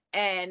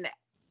 And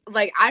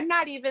like, I'm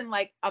not even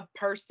like a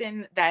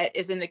person that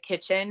is in the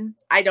kitchen.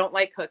 I don't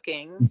like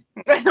cooking.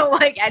 I don't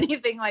like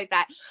anything like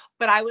that.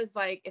 But I was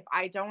like, if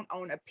I don't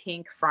own a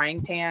pink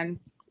frying pan,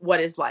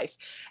 what is life?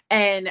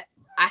 And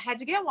I had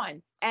to get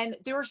one. And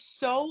they were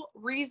so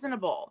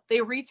reasonable. They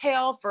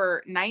retail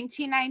for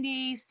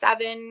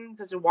 $19.97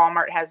 because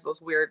Walmart has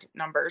those weird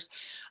numbers.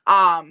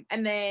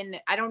 And then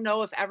I don't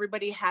know if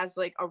everybody has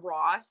like a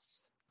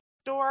Ross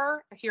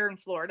store here in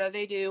Florida.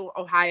 They do.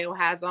 Ohio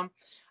has them.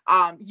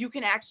 You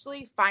can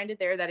actually find it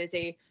there. That is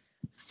a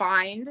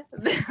find.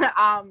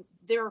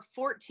 They're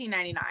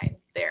 $14.99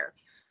 there.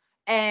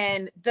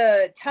 And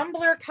the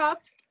tumbler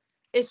cup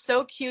is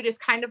so cute. It's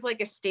kind of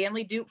like a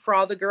Stanley dupe for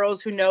all the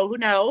girls who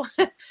know.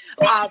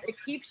 It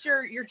keeps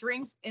your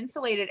drinks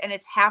insulated, and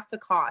it's half the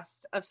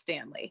cost of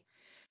Stanley.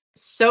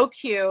 So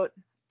cute.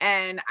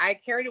 And I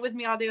carried it with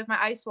me all day with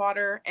my ice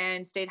water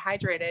and stayed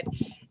hydrated.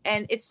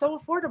 And it's so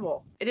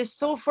affordable. It is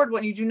so affordable,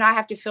 and you do not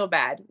have to feel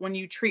bad when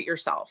you treat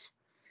yourself.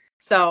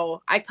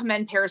 So I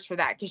commend Paris for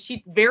that, because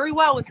she very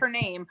well with her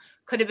name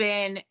could have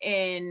been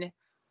in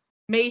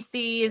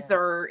Macy's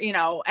or,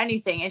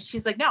 anything. And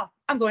she's like, no,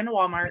 I'm going to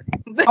Walmart.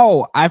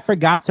 Oh, I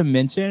forgot to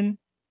mention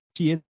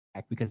she is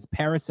back because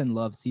Paris in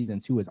Love season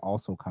 2 is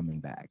also coming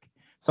back.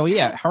 So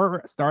yeah,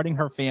 her starting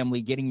her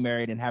family, getting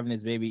married, and having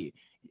this baby,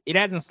 it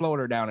hasn't slowed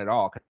her down at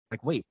all.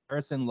 Like, wait,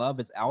 Paris in Love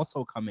is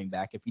also coming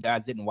back. If you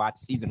guys didn't watch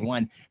season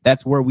 1,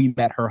 that's where we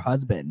met her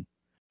husband.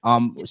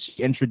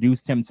 She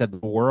introduced him to the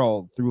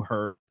world through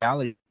her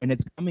reality, and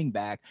it's coming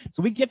back.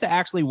 So we get to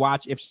actually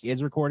watch if she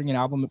is recording an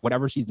album,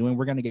 whatever she's doing.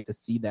 We're gonna get to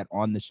see that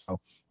on the show.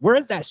 Where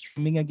is that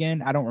streaming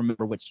again? I don't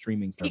remember which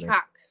streaming service.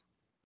 Peacock.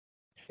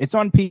 It's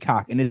on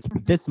Peacock, and it's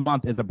this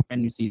month is a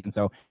brand new season.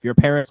 So if you're a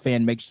Paris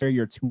fan, make sure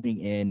you're tuning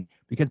in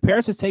because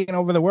Paris is taking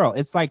over the world.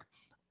 It's like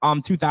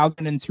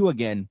 2002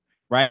 again,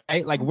 right?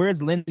 Like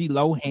where's Lindsay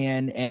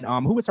Lohan and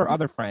who was her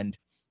other friend?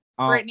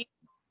 Brittany.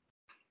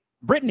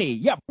 Brittany,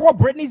 yeah, bro,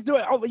 Brittany's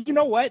doing. Oh, you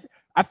know what?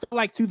 I feel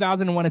like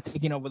 2001 is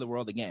taking over the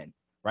world again,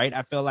 right?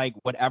 I feel like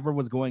whatever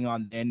was going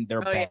on then, they're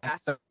back. Yeah.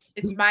 So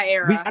it's my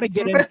era. We gotta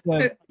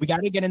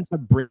get into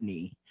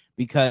Britney,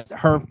 because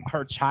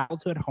her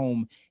childhood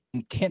home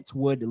in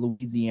Kentwood,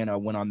 Louisiana,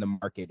 went on the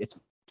market. It's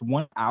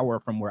 1 hour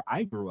from where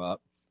I grew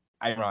up.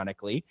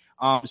 Ironically,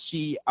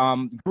 she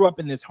grew up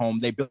in this home.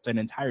 They built an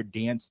entire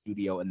dance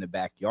studio in the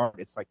backyard.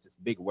 It's like this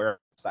big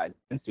warehouse-sized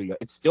dance studio.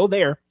 It's still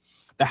there.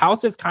 The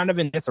house is kind of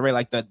in disarray.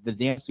 Like the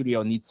dance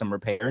studio needs some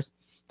repairs.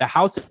 The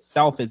house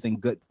itself is in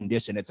good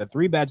condition. It's a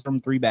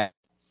 3-bedroom, 3-bath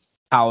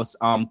house.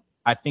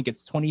 I think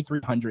it's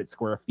 2,300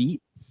 square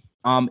feet.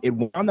 It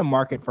went on the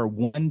market for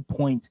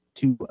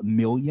 $1.2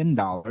 million,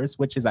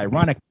 which is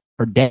ironic.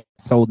 Her dad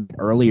sold it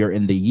earlier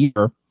in the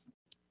year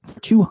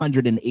for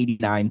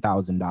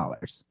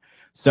 $289,000.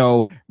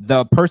 So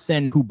the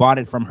person who bought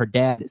it from her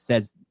dad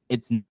says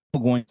it's now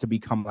going to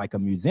become like a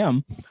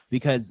museum,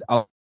 because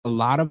a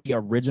lot of the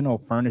original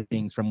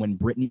furnishings from when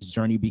Britney's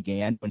journey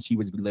began, when she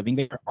was living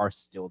there, are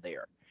still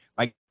there.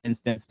 Like, for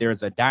instance,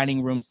 there's a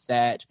dining room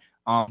set.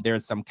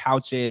 There's some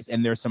couches,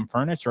 and there's some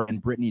furniture in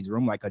Britney's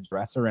room, like a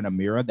dresser and a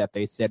mirror, that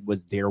they said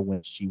was there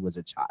when she was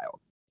a child.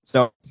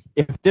 So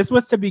if this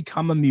was to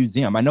become a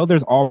museum, I know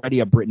there's already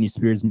a Britney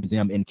Spears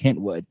museum in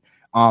Kentwood,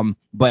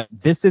 but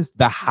this is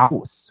the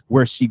house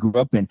where she grew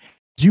up in.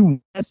 Do you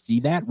want to see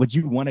that? Would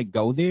you want to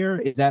go there?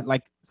 Is that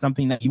like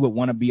something that you would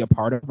want to be a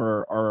part of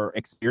or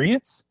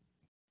experience?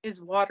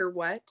 Is water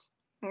wet?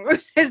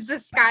 Is the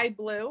sky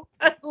blue?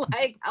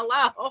 Like,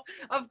 hello,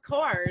 of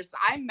course.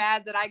 I'm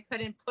mad that I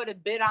couldn't put a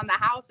bid on the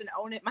house and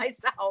own it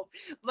myself.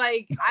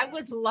 Like, I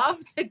would love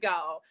to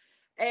go.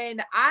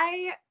 And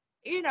I,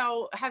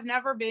 have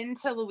never been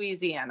to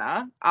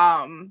Louisiana.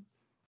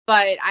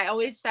 But I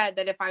always said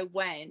that if I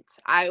went,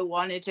 I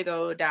wanted to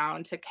go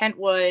down to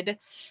Kentwood.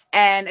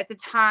 And at the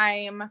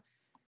time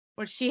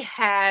when she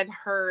had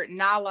her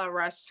Nala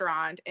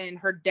restaurant and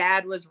her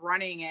dad was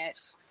running it.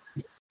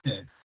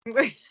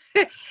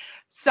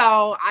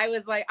 So I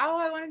was like, oh,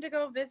 I wanted to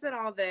go visit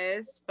all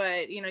this.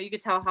 But, you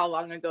could tell how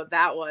long ago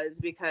that was,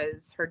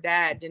 because her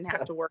dad didn't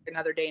have to work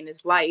another day in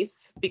his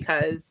life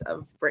because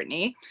of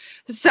Britney.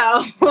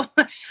 So,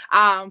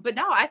 but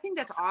no, I think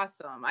that's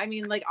awesome. I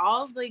mean, like,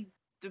 all like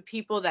the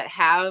people that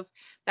have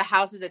the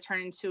houses that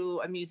turn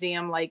into a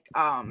museum, like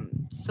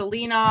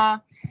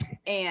Selena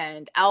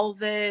and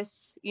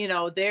Elvis,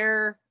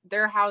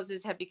 their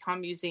houses have become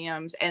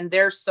museums, and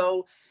they're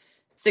so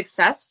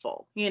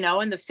successful,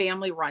 and the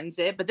family runs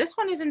it. But this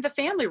one isn't the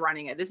family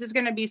running it. This is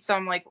going to be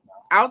some like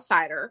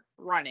outsider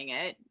running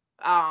it.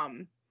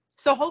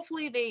 So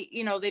hopefully they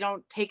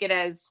don't take it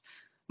as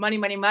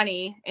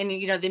money, and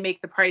they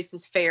make the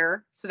prices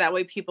fair, so that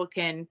way people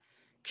can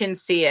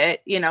see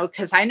it,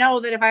 because I know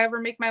that if I ever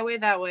make my way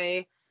that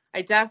way,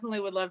 I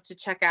definitely would love to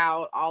check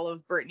out all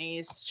of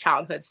Britney's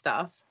childhood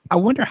stuff. I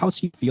wonder how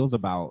she feels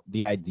about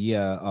the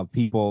idea of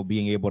people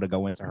being able to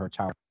go into her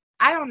childhood.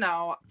 I don't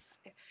know.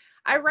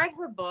 I read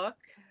her book,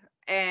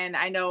 and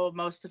I know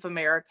most of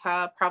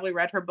America probably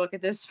read her book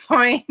at this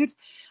point.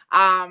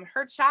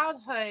 Her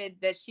childhood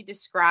that she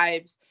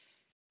describes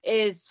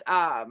is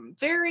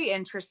very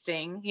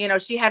interesting.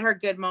 She had her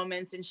good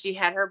moments and she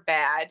had her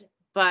bad,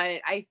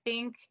 but I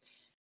think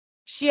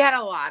she had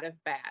a lot of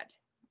bad.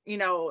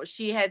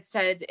 She had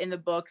said in the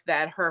book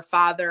that her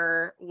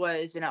father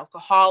was an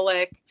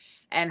alcoholic,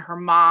 and her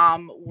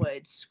mom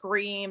would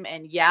scream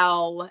and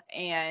yell,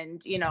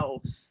 and,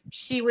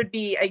 she would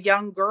be a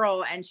young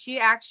girl, and she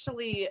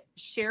actually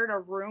shared a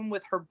room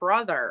with her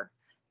brother,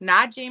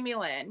 not Jamie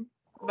Lynn,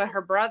 but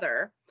her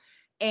brother.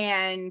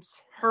 And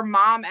her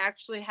mom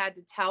actually had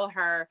to tell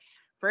her,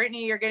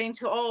 Britney, you're getting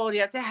too old.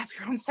 You have to have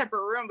your own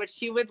separate room. But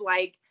she would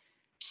like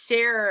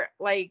share,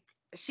 like,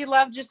 she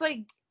loved just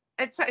like,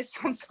 it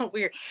sounds so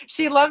weird.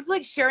 She loved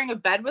like sharing a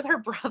bed with her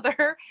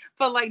brother,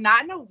 but like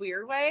not in a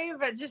weird way,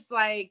 but just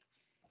like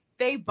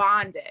they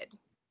bonded.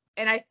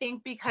 And I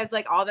think because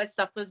like all that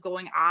stuff was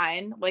going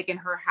on like in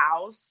her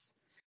house,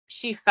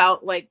 she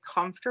felt like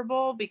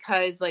comfortable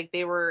because like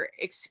they were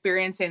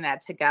experiencing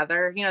that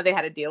together. They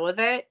had to deal with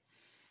it.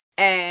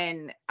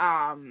 And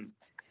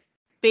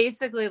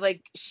basically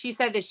like she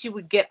said that she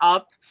would get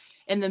up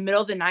in the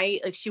middle of the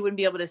night, like she wouldn't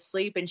be able to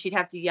sleep, and she'd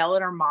have to yell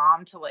at her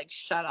mom to like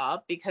shut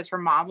up, because her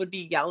mom would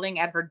be yelling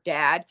at her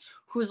dad,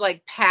 who's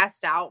like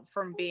passed out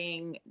from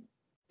being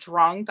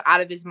drunk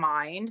out of his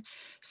mind.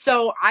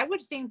 So I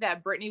would think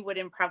that Britney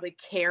wouldn't probably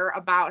care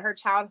about her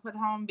childhood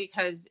home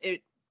because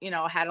it,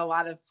 had a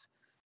lot of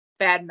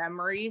bad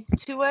memories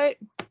to it.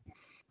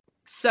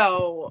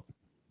 So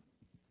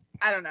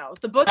I don't know.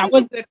 The book is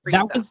a good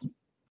read.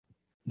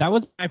 That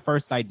was my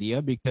first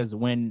idea, because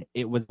when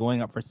it was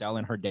going up for sale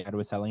and her dad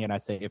was selling it, I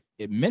said if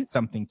it meant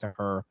something to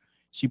her,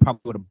 she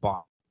probably would have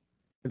bought.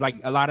 Because like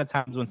a lot of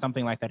times when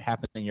something like that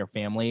happens in your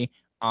family,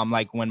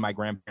 like when my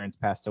grandparents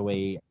passed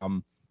away,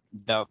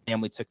 the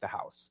family took the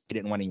house. They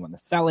didn't want anyone to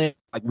sell it.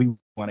 Like, we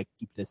want to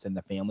keep this in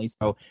the family.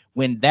 So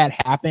when that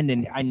happened,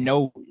 and I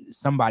know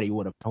somebody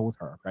would have told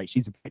her, right?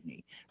 She's a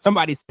Britney.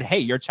 Somebody said, hey,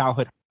 your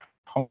childhood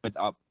home is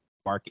up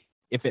market.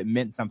 If it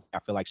meant something, I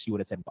feel like she would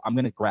have said, I'm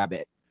going to grab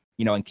it.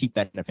 and keep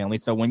that in the family.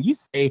 So when you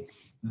say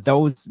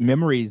those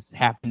memories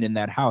happened in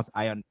that house,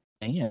 I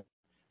understand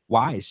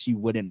why she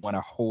wouldn't want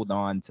to hold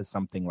on to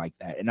something like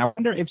that. And I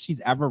wonder if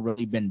she's ever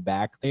really been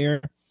back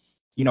there,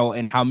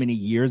 and how many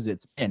years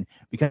it's been,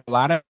 because a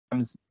lot of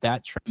times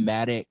that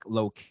traumatic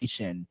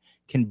location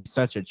can be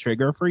such a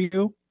trigger for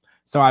you.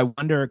 So I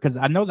wonder, because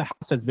I know the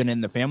house has been in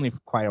the family for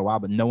quite a while,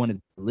 but no one is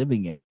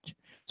living in it.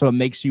 So it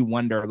makes you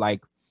wonder,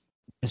 like,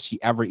 does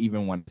she ever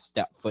even want to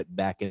step foot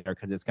back in there?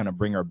 Because it's going to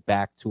bring her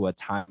back to a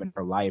time in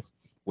her life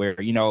where,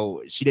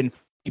 she didn't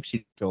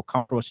feel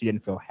comfortable. She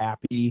didn't feel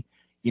happy,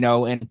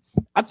 and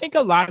I think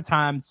a lot of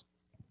times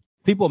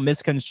people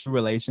misconstrue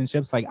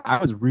relationships. Like, I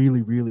was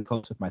really, really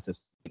close with my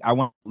sister. Like, I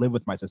want to live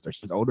with my sister.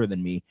 She's older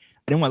than me.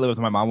 I didn't want to live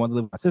with my mom. I wanted to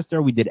live with my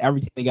sister. We did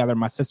everything together.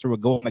 My sister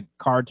would go in the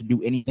car to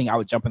do anything. I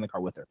would jump in the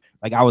car with her.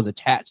 Like, I was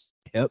attached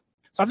to him.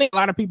 So I think a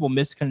lot of people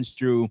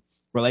misconstrue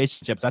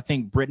relationships. I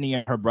think Brittany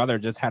and her brother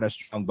just had a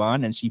strong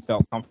bond, and she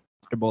felt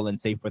comfortable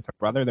and safe with her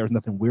brother. There was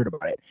nothing weird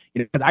about it.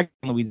 Because I grew up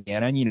in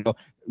Louisiana, and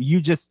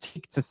you just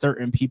take to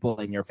certain people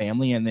in your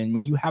family, and then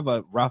when you have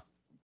a rough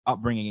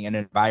upbringing and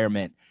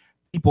environment,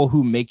 people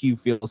who make you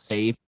feel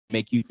safe,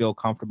 make you feel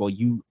comfortable,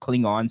 you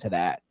cling on to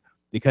that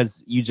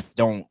because you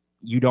don't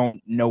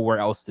know where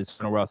else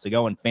to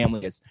go, and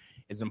family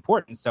is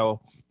important. So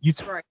you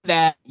told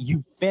that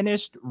you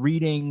finished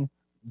reading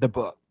the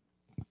book.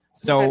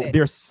 So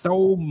there's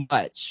so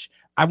much.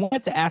 I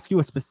wanted to ask you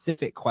a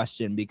specific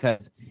question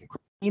because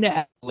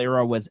Christina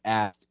Aguilera was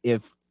asked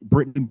if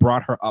Brittany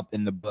brought her up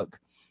in the book,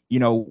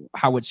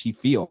 how would she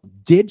feel?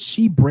 Did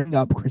she bring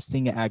up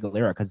Christina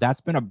Aguilera? Because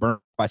that's been a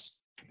burnt question.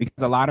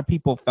 Because a lot of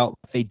people felt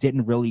they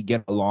didn't really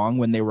get along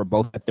when they were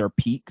both at their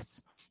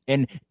peaks.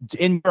 And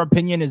in your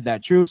opinion, is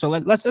that true? So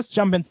let's just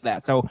jump into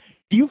that. So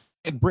do you feel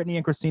like Brittany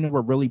and Christina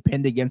were really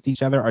pinned against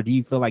each other, or do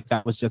you feel like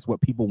that was just what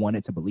people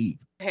wanted to believe?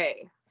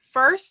 Okay,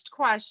 first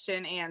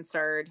question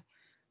answered.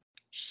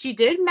 She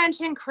did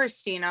mention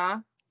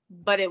Christina,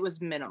 but it was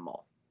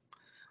minimal.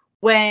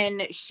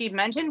 When she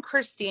mentioned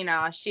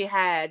Christina, she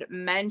had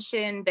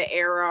mentioned the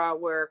era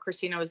where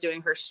Christina was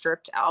doing her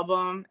Stripped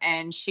album,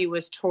 and she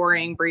was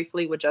touring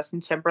briefly with Justin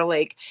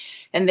Timberlake,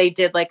 and they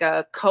did like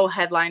a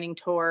co-headlining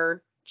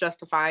tour,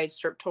 Justified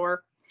Strip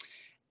Tour.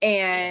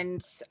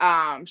 And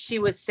she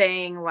was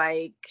saying,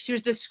 like, she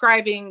was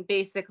describing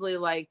basically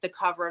like the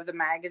cover of the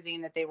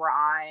magazine that they were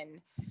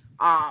on.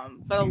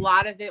 But a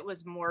lot of it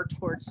was more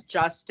towards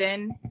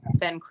Justin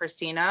than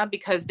Christina,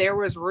 because there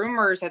was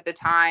rumors at the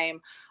time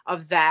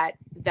of that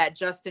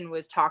Justin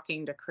was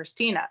talking to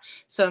Christina.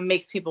 So it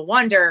makes people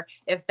wonder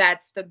if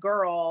that's the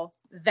girl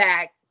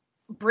that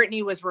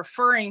Brittany was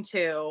referring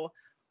to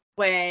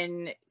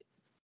when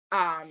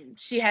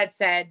she had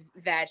said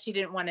that she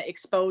didn't want to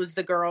expose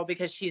the girl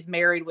because she's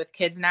married with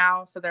kids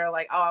now. So they're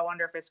like, oh, I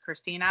wonder if it's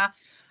Christina.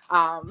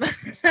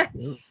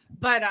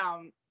 But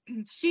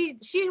she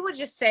would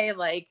just say,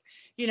 like,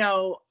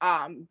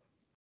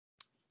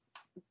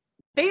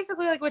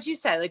 basically like what you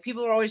said, like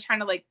people are always trying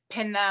to like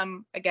pin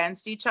them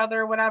against each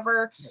other or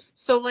whatever.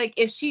 So like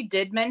if she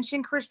did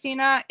mention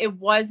Christina, it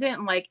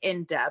wasn't like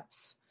in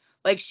depth.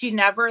 Like she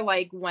never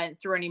like went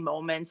through any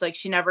moments. Like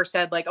she never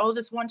said like, oh,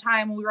 this one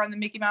time when we were on the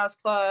Mickey Mouse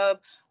Club,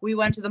 we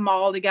went to the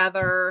mall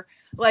together.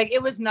 Like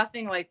it was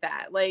nothing like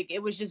that. Like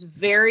it was just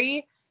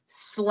very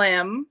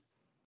slim.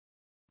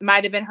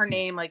 Might have been her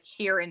name like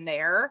here and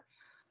there.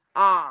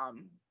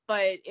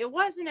 But it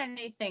wasn't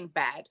anything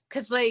bad.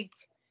 Cause like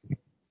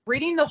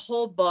reading the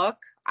whole book,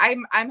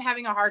 I'm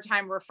having a hard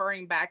time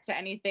referring back to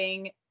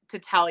anything to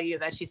tell you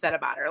that she said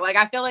about her. Like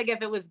I feel like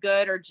if it was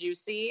good or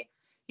juicy,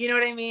 you know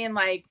what I mean?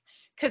 Like,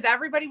 because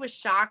everybody was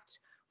shocked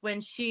when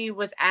she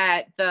was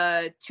at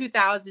the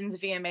 2000s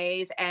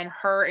VMAs and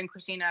her and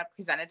Christina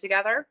presented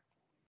together.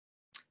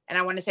 And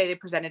I want to say they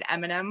presented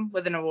Eminem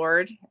with an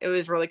award. It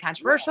was really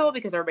controversial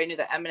because everybody knew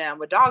that Eminem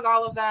would dog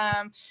all of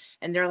them.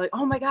 And they're like,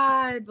 oh my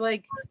God,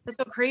 like, that's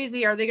so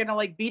crazy. Are they going to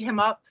like beat him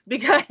up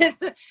because,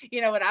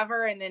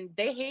 whatever. And then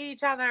they hate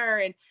each other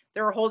and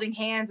they were holding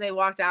hands. They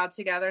walked out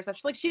together. So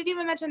she's like, she didn't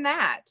even mention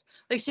that.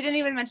 Like, she didn't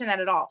even mention that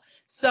at all.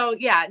 So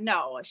yeah,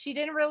 no, she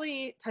didn't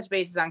really touch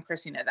bases on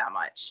Christina that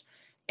much.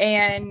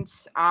 And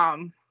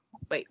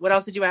wait, what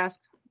else did you ask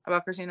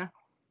about Christina?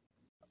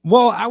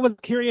 Well, I was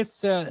curious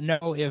to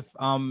know if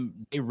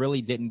they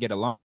really didn't get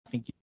along. I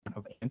think you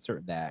kind of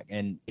answered that.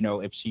 And,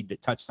 if she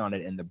touched on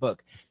it in the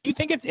book. Do you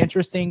think it's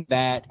interesting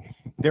that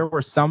there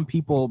were some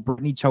people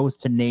Brittany chose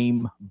to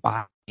name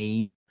by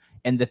name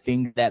and the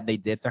things that they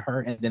did to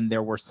her? And then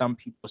there were some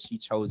people she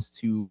chose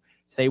to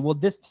say, well,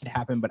 this did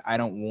happen, but I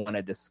don't want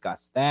to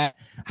discuss that.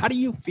 How do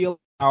you feel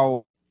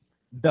about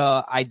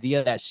the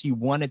idea that she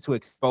wanted to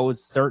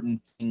expose certain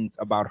things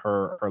about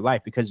her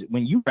life? Because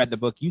when you read the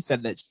book, you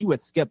said that she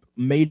would skip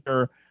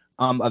major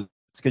events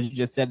because you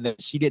just said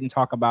that she didn't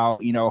talk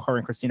about, her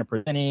and Christina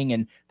presenting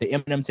and the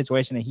Eminem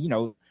situation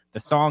and, the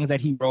songs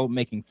that he wrote,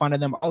 making fun of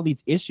them, all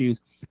these issues.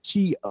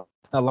 She left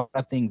a lot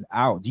of things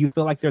out. Do you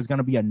feel like there's going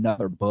to be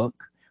another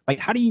book? Like,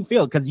 how do you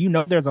feel? Because,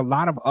 there's a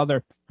lot of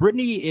other,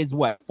 Brittany is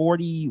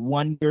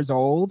 41 years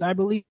old, I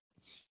believe.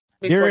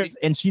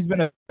 And she's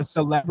been a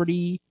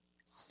celebrity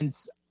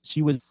since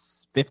she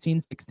was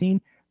 15,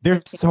 16.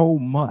 There's so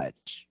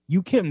much.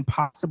 You couldn't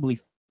possibly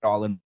fit it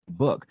all in the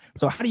book.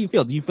 So how do you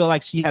feel? Do you feel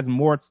like she has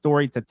more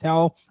story to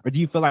tell? Or do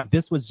you feel like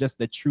this was just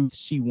the truth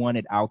she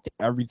wanted out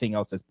there? Everything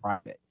else is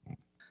private.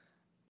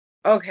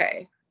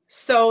 Okay.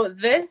 So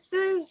this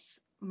is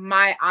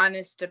my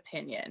honest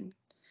opinion.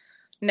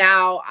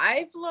 Now,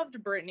 I've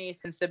loved Britney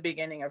since the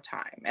beginning of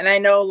time. And I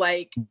know,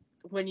 like,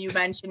 when you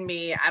mention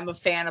me, I'm a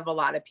fan of a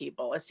lot of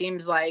people. It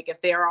seems like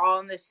if they are all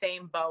in the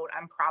same boat,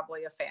 I'm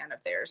probably a fan of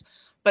theirs.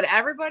 But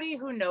everybody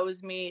who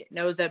knows me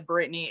knows that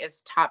Britney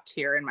is top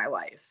tier in my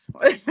life.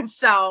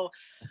 So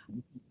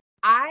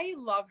I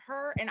love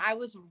her, and I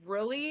was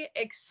really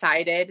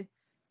excited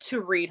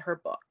to read her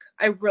book.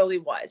 I really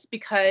was,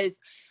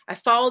 because I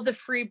followed the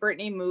Free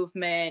Britney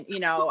movement. You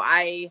know,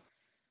 I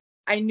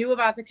knew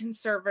about the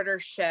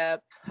conservatorship.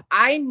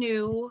 I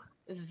knew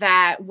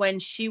that when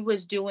she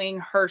was doing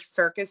her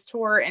circus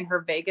tour and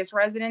her Vegas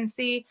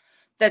residency,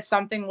 that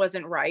something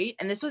wasn't right.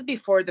 And this was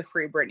before the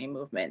Free Britney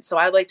movement. So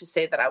I like to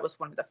say that I was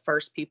one of the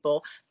first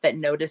people that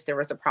noticed there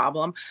was a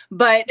problem.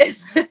 But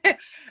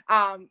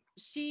I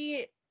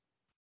knew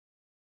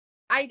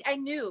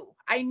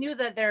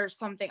that there's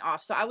something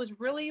off. So I was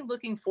really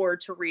looking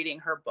forward to reading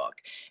her book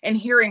and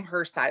hearing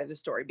her side of the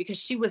story, because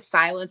she was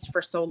silenced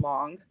for so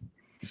long.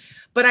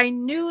 But I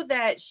knew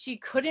that she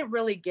couldn't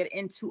really get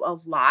into a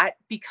lot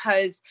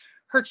because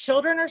her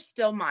children are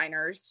still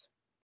minors.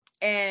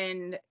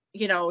 And,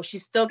 you know,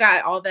 she's still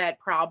got all that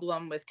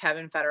problem with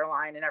Kevin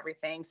Federline and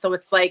everything. So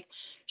it's like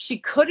she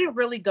couldn't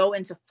really go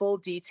into full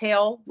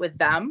detail with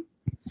them,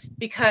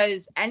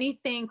 because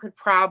anything could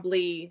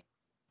probably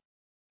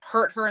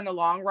hurt her in the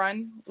long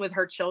run with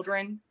her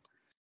children,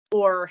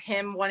 or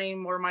him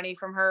wanting more money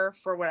from her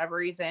for whatever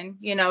reason,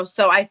 you know.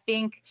 So I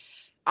think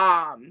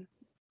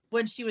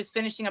when she was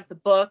finishing up the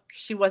book,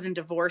 she wasn't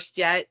divorced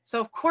yet.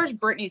 So of course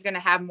Britney's going to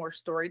have more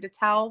story to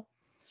tell.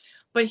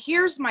 But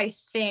here's my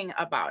thing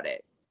about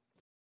it.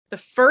 The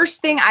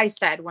first thing I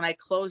said when I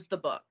closed the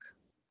book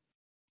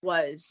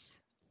was,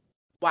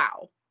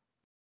 wow,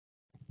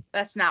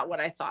 that's not what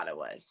I thought it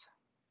was.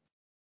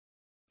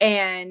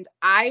 And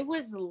I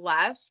was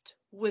left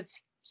with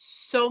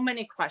so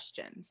many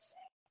questions.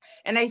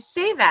 And I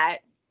say that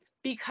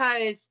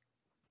because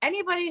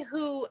anybody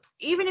who,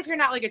 even if you're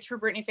not like a true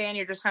Britney fan,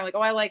 you're just kind of like,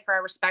 oh, I like her, I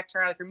respect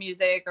her, I like her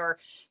music, or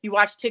you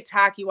watch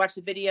TikTok, you watch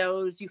the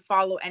videos, you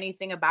follow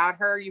anything about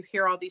her, you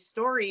hear all these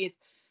stories.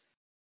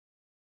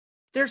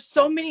 There's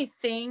so many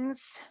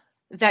things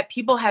that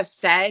people have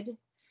said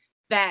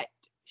that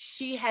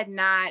she had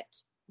not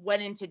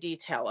went into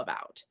detail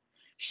about.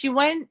 She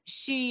mentioned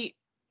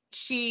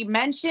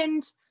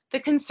the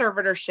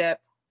conservatorship.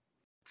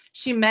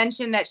 She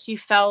mentioned that she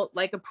felt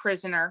like a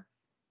prisoner,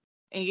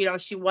 and, you know,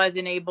 she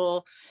wasn't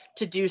able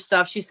to do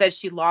stuff. She said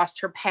she lost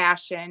her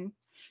passion.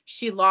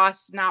 She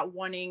lost not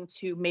wanting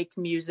to make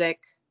music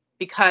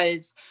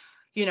because,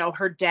 you know,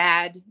 her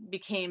dad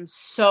became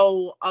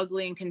so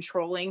ugly and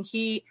controlling.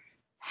 He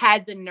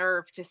had the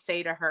nerve to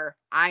say to her,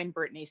 I'm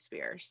Britney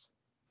Spears.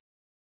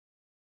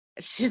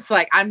 She's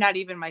like, I'm not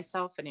even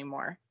myself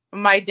anymore.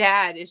 My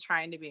dad is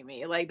trying to be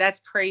me. Like, that's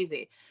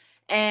crazy.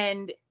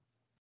 And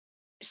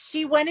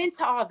she went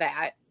into all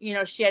that. You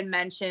know, she had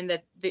mentioned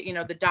that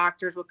the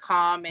doctors would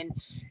come and,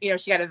 you know,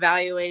 she got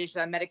evaluated, she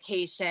got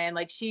medication.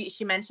 Like she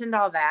mentioned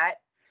all that.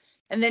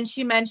 And then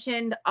she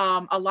mentioned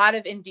a lot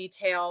of in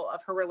detail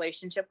of her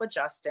relationship with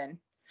Justin.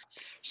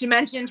 She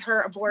mentioned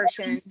her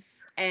abortion,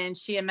 and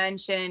she had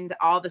mentioned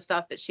all the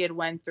stuff that she had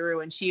went through.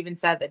 And she even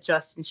said that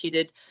Justin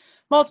cheated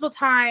multiple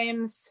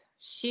times.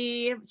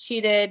 She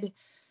cheated,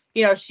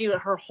 you know,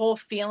 her whole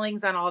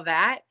feelings on all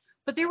that.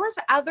 But there was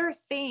other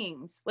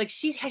things, like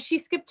she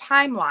skipped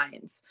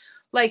timelines.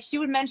 Like she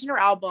would mention her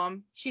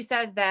album. She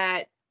said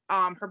that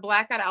her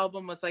Blackout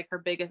album was like her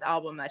biggest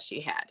album that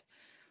she had.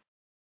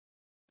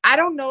 I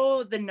don't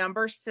know the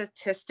number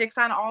statistics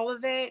on all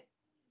of it.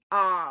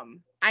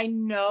 I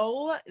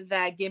know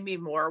that Give Me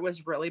More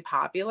was really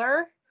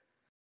popular,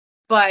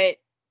 but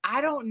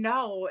I don't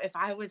know if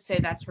I would say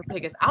that's her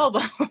biggest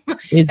album.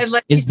 Is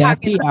that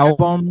the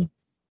album?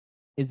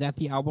 Is that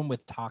the album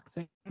with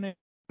Toxic on it?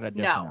 Or a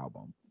different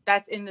album?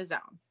 That's In the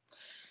Zone.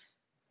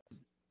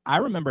 I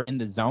remember In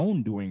the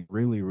Zone doing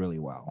really, really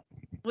well.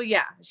 Well,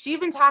 yeah. She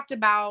even talked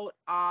about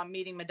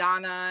meeting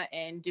Madonna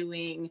and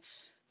doing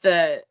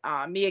the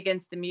Me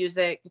Against the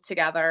Music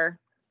together.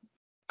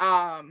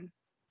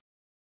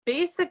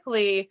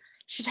 Basically,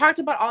 she talked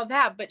about all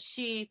that, but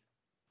she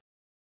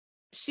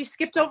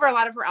skipped over a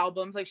lot of her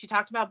albums. Like she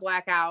talked about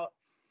Blackout.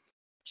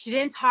 She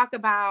didn't talk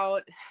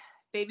about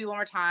Baby One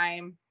More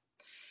Time.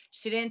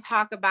 She didn't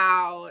talk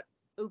about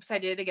Oops, I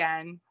Did It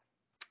Again.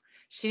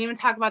 She didn't even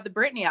talk about the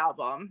Britney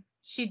album.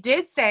 She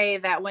did say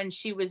that when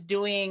she was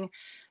doing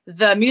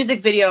the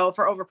music video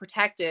for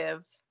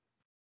Overprotective,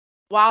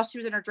 while she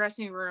was in her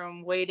dressing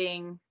room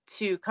waiting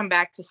to come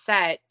back to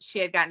set, she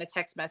had gotten a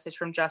text message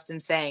from Justin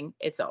saying,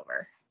 it's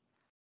over.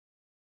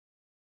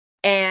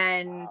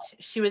 And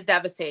she was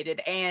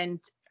devastated. And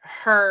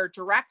her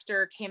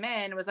director came in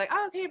and was like,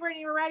 oh, okay,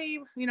 Britney, we're ready,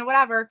 you know,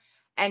 whatever.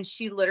 and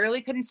she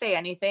literally couldn't say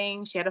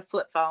anything. She had a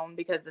flip phone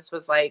because this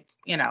was like,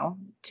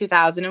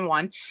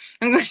 2001.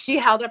 And she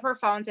held up her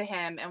phone to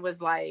him and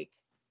was like,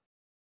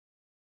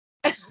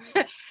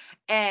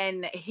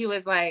 and he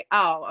was like,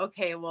 oh,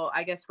 okay, well,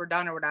 I guess we're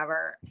done or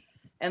whatever.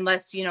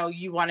 Unless,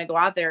 you want to go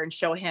out there and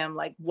show him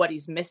like what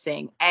he's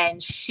missing.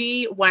 And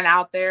she went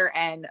out there,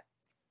 and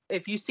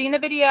if you've seen the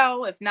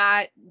video, if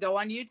not, go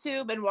on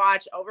YouTube and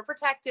watch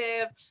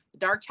Overprotective, the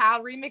Dark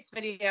Child remix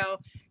video.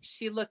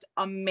 She looked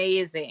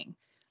amazing.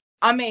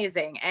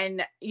 Amazing.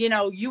 And,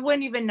 you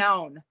wouldn't even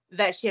known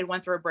that she had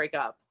went through a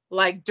breakup.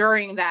 Like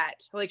during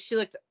that, like she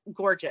looked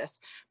gorgeous.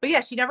 But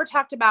yeah, she never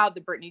talked about the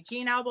Britney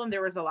Jean album.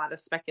 There was a lot of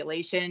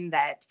speculation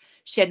that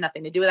she had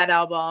nothing to do with that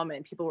album,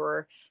 and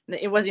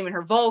it wasn't even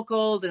her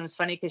vocals. And it was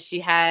funny because she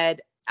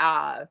had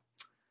a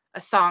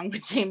song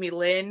with Jamie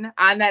Lynn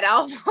on that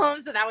album.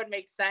 So that would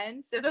make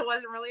sense if it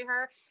wasn't really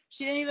her.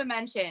 She didn't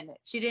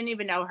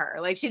even know her.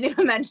 Like she didn't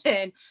even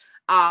mention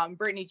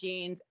Britney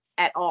Jean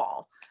at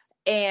all.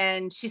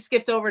 And she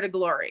skipped over to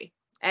Glory.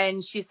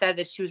 And she said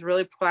that she was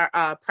really proud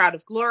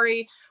of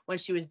Glory when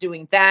she was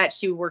doing that.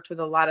 She worked with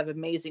a lot of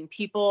amazing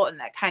people, and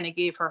that kind of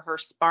gave her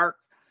spark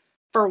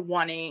for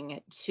wanting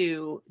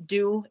to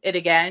do it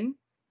again.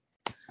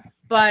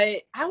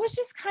 But I was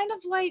just kind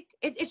of like,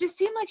 it just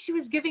seemed like she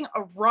was giving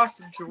a rough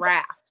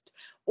draft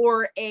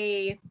or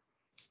I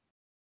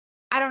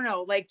don't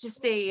know, like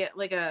just a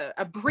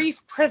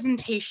brief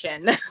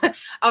presentation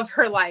of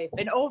her life,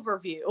 an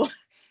overview.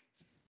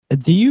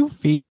 Do you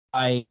feel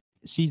like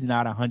she's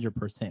not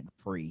 100%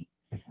 free?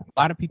 A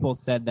lot of people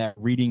said that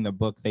reading the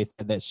book, they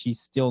said that she's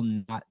still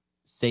not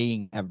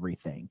saying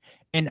everything.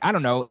 And I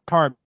don't know, it's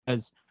hard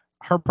because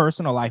her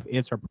personal life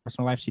is her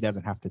personal life. She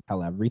doesn't have to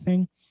tell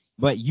everything.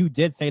 But you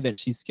did say that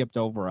she skipped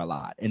over a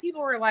lot. And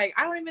people were like,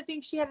 I don't even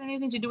think she had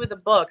anything to do with the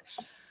book.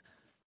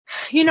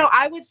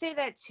 I would say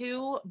that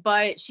too,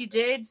 but she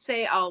did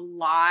say a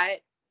lot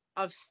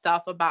of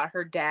stuff about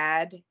her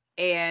dad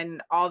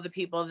and all the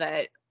people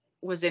that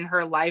was in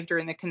her life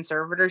during the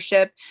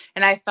conservatorship.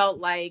 And I felt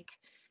like,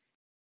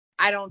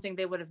 I don't think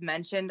they would have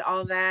mentioned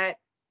all that.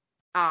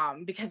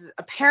 Because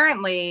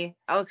apparently,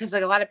 because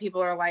like a lot of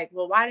people are like,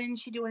 well, why didn't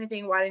she do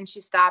anything? Why didn't she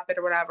stop it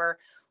or whatever?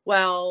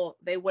 Well,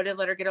 they wouldn't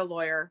let her get a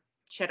lawyer.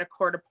 She had a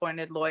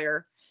court-appointed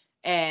lawyer,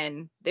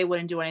 and they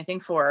wouldn't do anything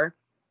for her.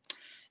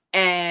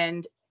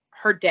 And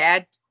her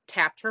dad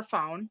tapped her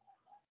phone.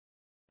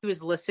 He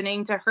was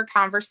listening to her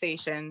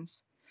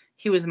conversations.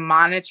 He was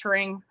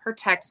monitoring her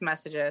text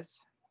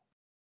messages.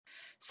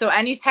 So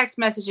any text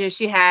messages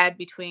she had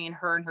between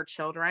her and her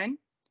children,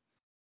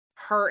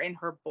 her and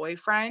her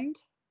boyfriend,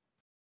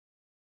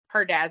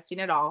 her dad seen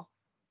it all.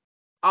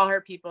 All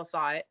her people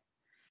saw it.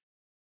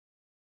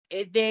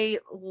 They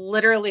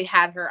literally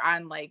had her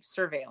on like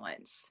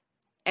surveillance,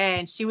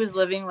 and she was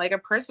living like a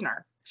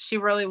prisoner. She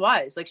really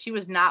was. Like, she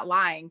was not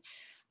lying.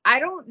 I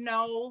don't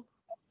know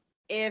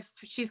if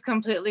she's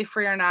completely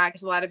free or not,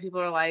 because a lot of people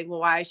are like,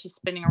 well, why is she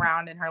spinning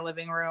around in her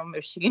living room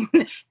if she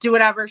can do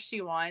whatever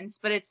she wants?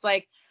 But it's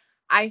like,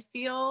 I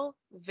feel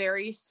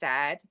very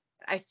sad.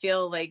 I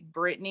feel like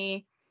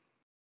Britney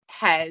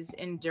has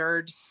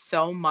endured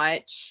so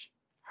much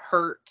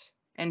hurt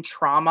and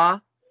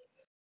trauma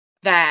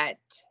that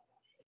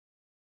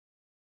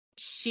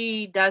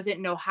she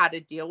doesn't know how to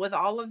deal with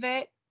all of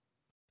it.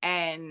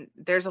 And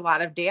there's a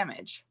lot of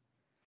damage.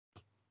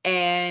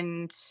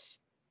 And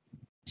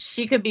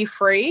she could be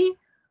free,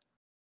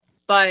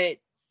 but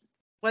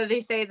what do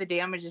they say? The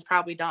damage is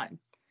probably done.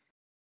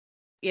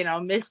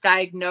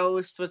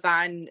 Misdiagnosed, was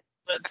on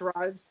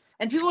drugs.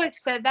 And people like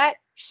said that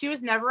she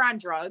was never on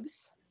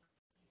drugs.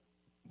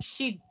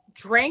 She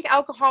drank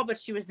alcohol, but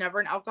she was never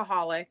an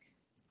alcoholic.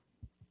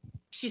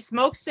 She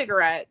smoked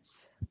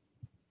cigarettes,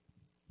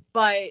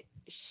 but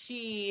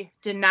she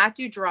did not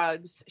do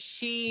drugs.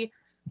 She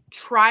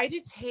tried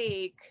to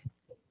take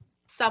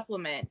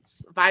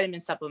supplements, vitamin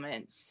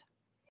supplements,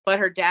 but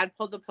her dad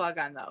pulled the plug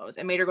on those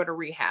and made her go to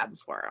rehab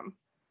for them.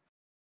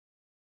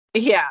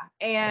 Yeah,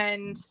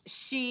 and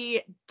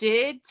she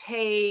did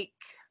take,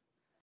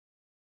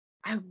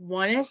 I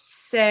want to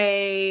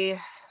say,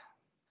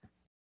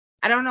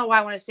 I don't know why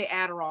I want to say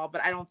Adderall,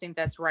 but I don't think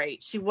that's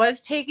right. She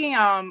was taking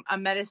a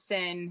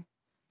medicine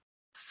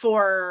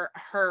for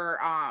her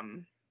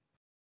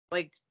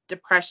like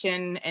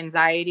depression,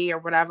 anxiety, or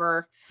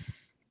whatever,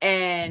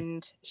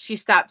 and she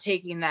stopped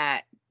taking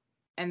that,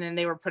 and then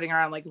they were putting her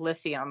on like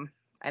lithium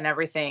and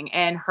everything.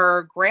 And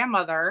her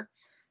grandmother,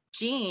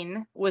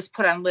 Jean, was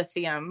put on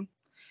lithium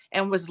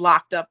and was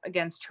locked up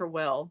against her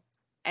will,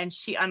 and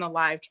she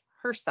unalived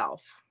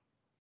herself.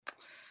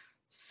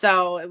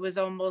 So it was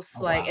almost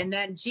like, wow. And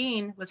then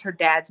Jean was her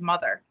dad's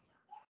mother.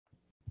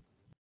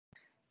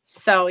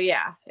 So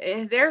yeah,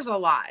 there's a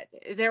lot.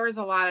 There was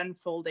a lot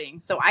unfolding.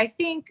 So I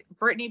think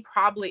Britney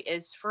probably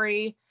is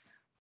free,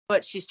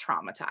 but she's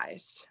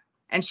traumatized,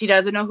 and she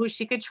doesn't know who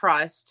she could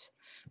trust,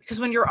 because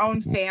when your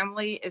own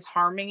family is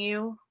harming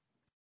you,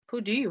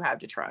 who do you have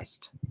to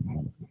trust?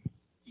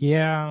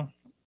 Yeah,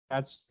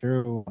 that's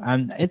true.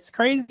 And it's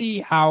crazy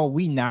how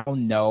we now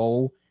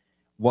know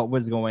what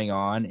was going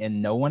on,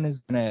 and no one is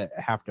gonna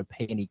have to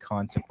pay any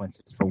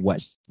consequences for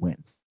what she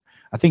went through.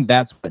 I think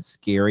that's what's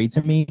scary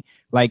to me.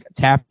 Like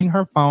tapping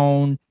her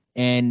phone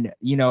and,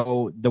 you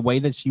know, the way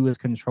that she was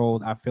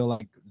controlled, I feel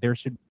like there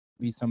should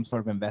be some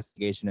sort of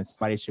investigation and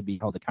somebody should be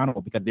held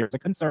accountable, because there's a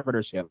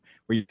conservatorship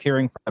where you're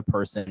caring for the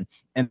person,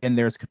 and then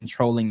there's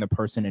controlling the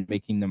person and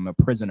making them a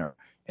prisoner.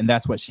 And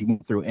that's what she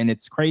went through. And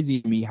it's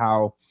crazy to me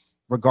how,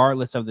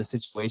 regardless of the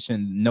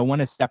situation, no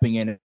one is stepping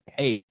in and,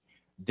 hey,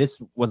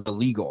 this was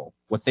illegal.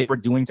 What they were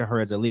doing to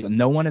her is illegal.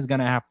 No one is going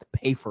to have to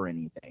pay for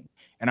anything.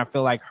 And I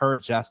feel like her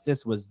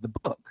justice was the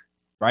book,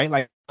 right?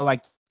 Like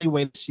the only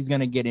way that she's going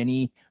to get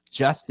any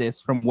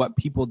justice from what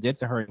people did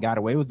to her and got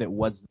away with it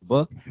was the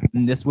book.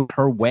 And this was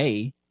her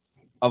way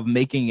of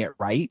making it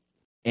right.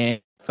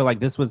 And I feel like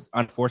this was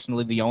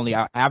unfortunately the only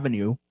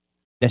avenue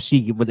that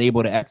she was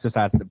able to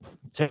exercise.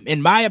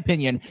 In my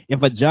opinion,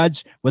 if a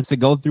judge was to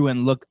go through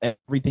and look at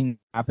everything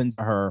that happened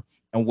to her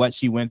and what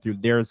she went through,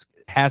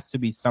 has to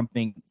be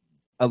something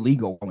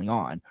illegal going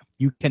on.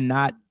 You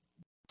cannot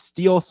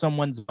steal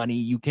someone's money.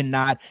 You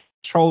cannot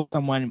control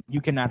someone. You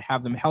cannot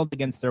have them held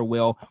against their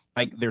will.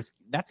 Like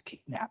that's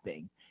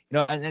kidnapping. You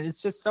know, and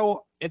it's just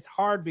it's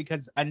hard,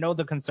 because I know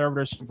the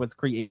conservatorship was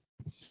created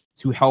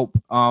to help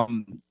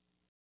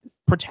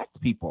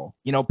protect people,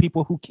 you know,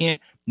 people who can't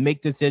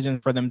make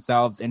decisions for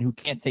themselves and who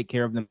can't take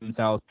care of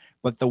themselves.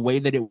 But the way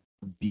that it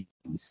would be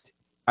used,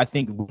 I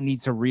think we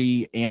need to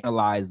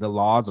reanalyze the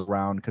laws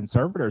around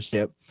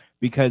conservatorship,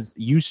 because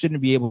you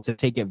shouldn't be able to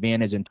take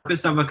advantage. And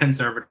purpose of a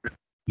conservatorship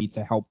be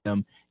to help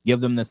them,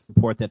 give them the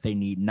support that they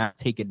need, not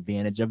take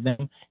advantage of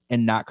them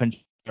and not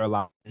control their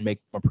life and make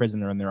them a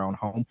prisoner in their own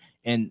home.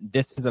 And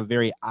this is a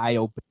very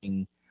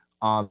eye-opening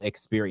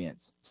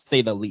experience, to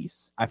say the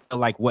least. I feel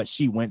like what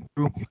she went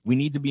through, we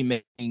need to be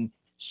making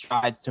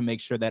strides to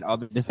make sure that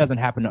this doesn't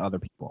happen to other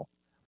people.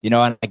 You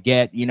know, and I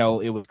get, you know,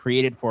 it was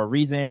created for a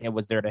reason. It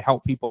was there to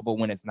help people, but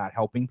when it's not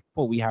helping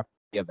people, we have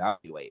to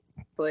evaluate.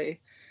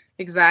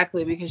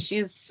 Exactly, because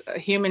she's a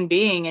human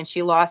being and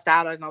she lost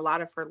out on a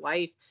lot of her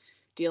life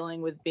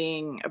dealing with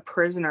being a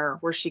prisoner,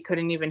 where she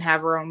couldn't even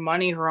have her own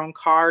money, her own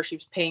car. She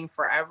was paying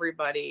for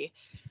everybody.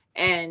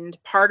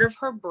 And part of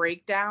her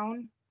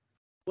breakdown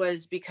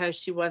was because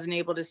she wasn't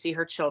able to see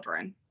her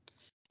children.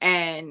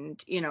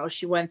 And, you know,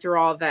 she went through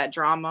all that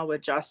drama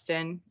with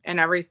Justin and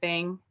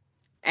everything.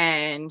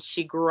 And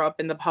she grew up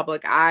in the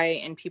public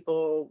eye, and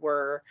people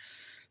were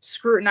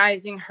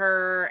scrutinizing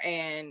her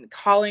and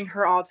calling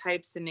her all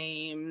types of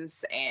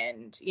names.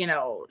 And, you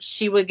know,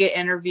 she would get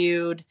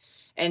interviewed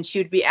and she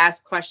would be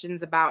asked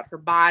questions about her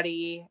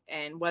body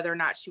and whether or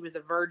not she was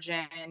a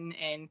virgin.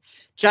 And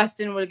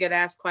Justin would get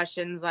asked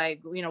questions like,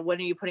 you know, when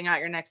are you putting out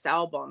your next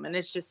album? And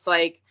it's just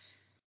like,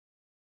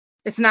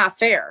 it's not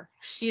fair.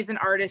 She's an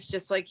artist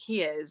just like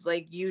he is.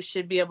 Like, you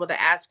should be able to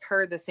ask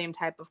her the same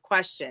type of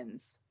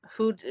questions.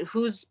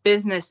 Whose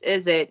business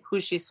is it?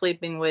 Who she's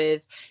sleeping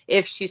with?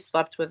 If she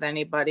slept with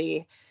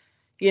anybody?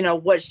 You know,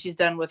 what she's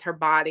done with her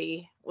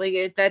body. Like,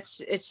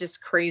 it's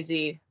just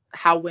crazy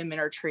how women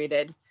are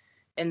treated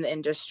in the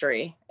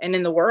industry and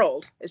in the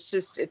world.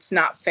 It's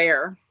not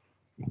fair.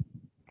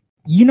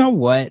 You know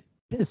what?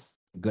 This is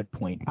a good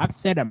point. I've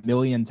said a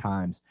million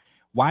times,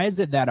 why is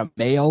it that a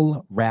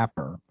male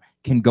rapper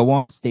can go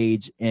on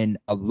stage in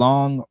a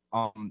long,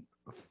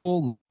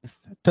 full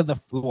to the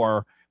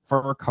floor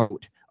fur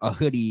coat, a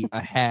hoodie,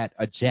 a hat,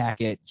 a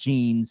jacket,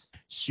 jeans,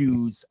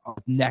 shoes, a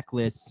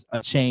necklace,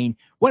 a chain,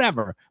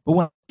 whatever. But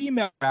when a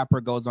female rapper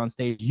goes on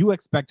stage, you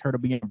expect her to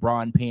be in bra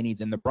and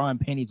panties, and the bra and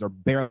panties are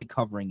barely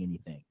covering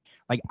anything.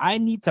 Like, I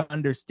need to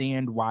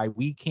understand why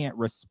we can't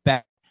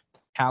respect the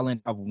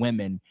talent of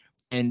women,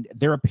 and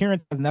their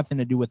appearance has nothing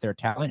to do with their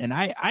talent. And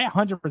I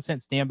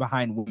 100% stand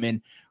behind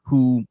women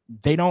who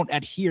they don't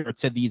adhere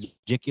to these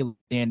ridiculous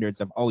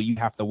standards of, oh, you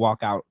have to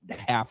walk out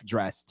half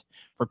dressed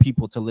for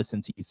people to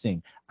listen to you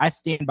sing. I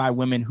stand by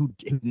women who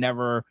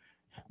never,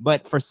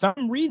 but for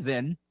some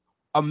reason,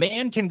 a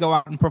man can go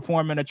out and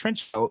perform in a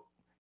trench coat.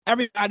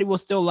 Everybody will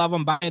still love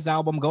him, buy his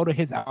album, go to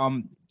his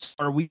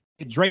or we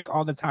Drake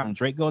all the time.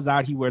 Drake goes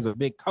out, he wears a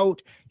big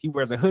coat, he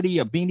wears a hoodie,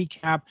 a beanie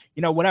cap,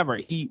 you know, whatever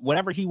he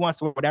wants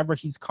to, whatever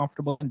he's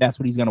comfortable in, that's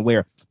what he's gonna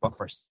wear. But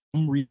for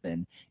some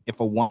reason, if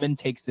a woman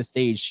takes the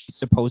stage, she's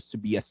supposed to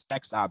be a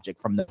sex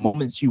object from the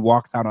moment she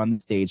walks out on the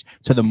stage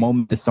to the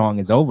moment the song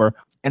is over.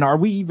 And are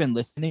we even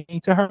listening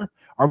to her?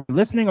 Are we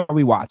listening or are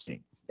we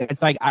watching?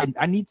 It's like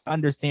I need to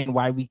understand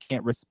why we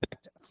can't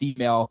respect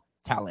female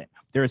talent.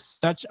 There's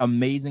such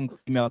amazing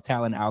female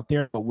talent out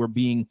there, but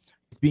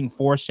it's being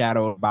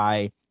foreshadowed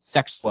by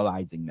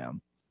sexualizing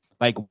them.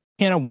 Like,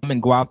 can a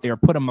woman go out there,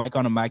 put a mic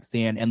on a mic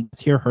stand, and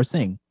let's hear her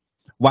sing?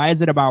 Why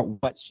is it about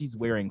what she's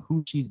wearing,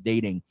 who she's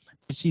dating?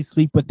 Did she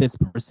sleep with this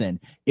person?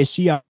 Is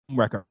she on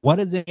record? What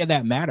is it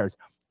that matters?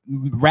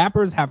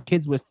 Rappers have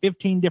kids with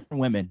 15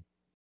 different women.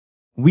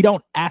 We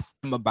don't ask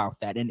them about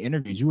that in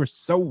interviews. You are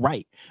so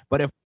right.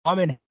 But if a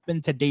woman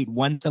happened to date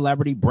one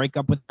celebrity, break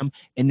up with them,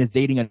 and is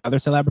dating another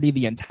celebrity,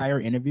 the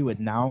entire interview is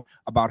now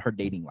about her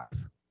dating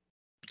life.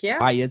 Yeah.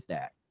 Why is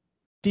that?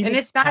 And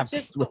it's not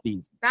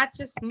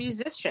just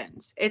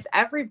musicians. It's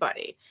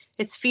everybody.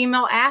 It's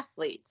female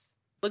athletes.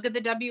 Look at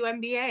the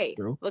WNBA.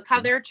 True. Look how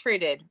they're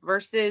treated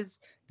versus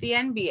the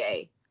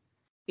NBA.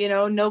 You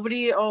know,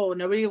 nobody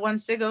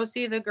wants to go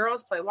see the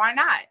girls play. Why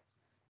not?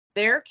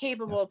 They're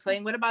capable of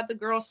playing. What about the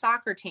girls'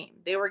 soccer team?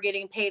 They were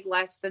getting paid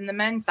less than the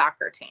men's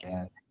soccer team.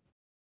 Yeah.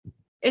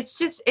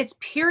 It's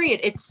period.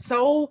 It's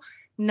so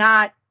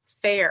not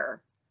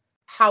fair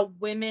how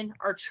women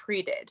are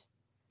treated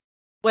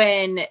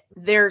when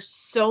there's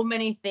so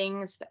many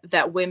things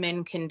that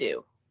women can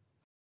do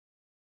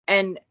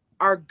and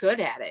are good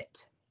at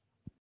it.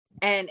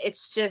 And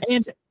it's just...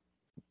 And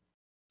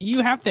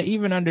you have to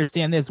even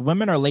understand this.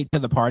 Women are late to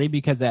the party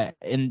because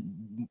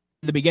in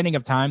the beginning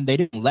of time, they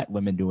didn't let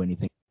women do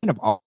anything. Women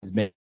have always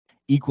been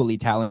equally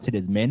talented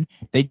as men.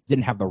 They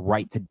didn't have the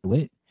right to do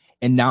it.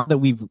 And now that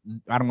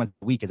I don't want to say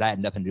we, because I had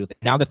nothing to do with it.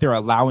 Now that they're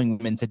allowing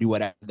women to do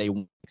whatever they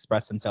want,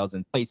 express themselves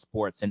and play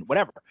sports and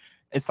whatever,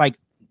 it's like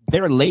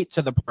they're late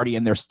to the party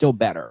and they're still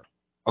better.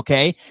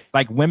 Okay.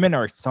 Like women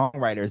are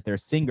songwriters, they're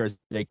singers,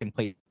 they can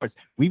play sports.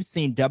 We've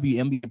seen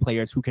WNBA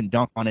players who can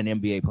dunk on an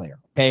NBA player.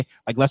 Okay.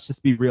 Like, let's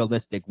just be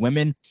realistic.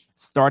 Women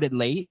started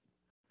late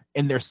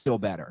and they're still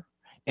better.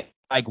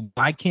 Like,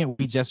 why can't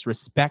we just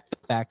respect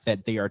the fact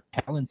that they are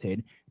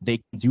talented? They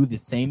can do the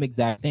same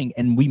exact thing,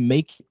 and we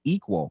make it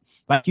equal.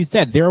 Like you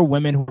said, there are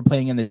women who are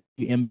playing in the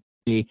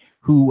NBA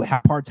who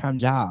have part-time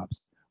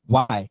jobs.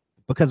 Why?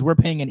 Because we're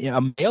paying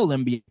a male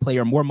NBA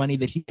player more money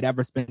than he could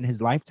ever spend in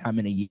his lifetime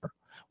in a year.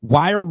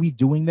 Why are we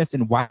doing this,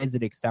 and why is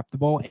it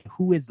acceptable? And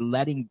who is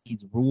letting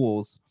these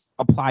rules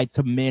apply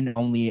to men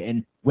only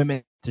and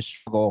women to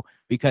struggle?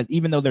 Because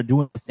even though they're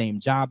doing the same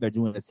job, they're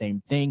doing the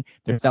same thing,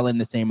 they're selling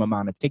the same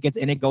amount of tickets,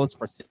 and it goes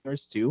for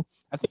singers too.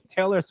 I think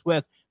Taylor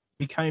Swift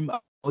became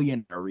a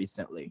millionaire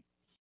recently,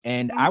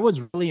 and I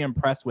was really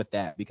impressed with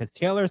that because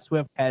Taylor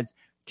Swift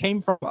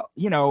came from,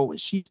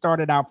 she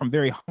started out from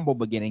very humble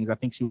beginnings. I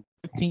think she was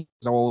 15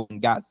 years old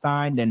and got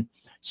signed, and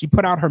she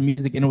put out her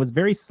music, and it was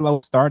very slow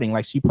starting.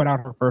 Like, she put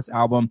out her first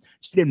album,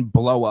 she didn't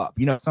blow up.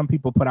 Some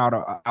people put out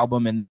an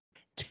album and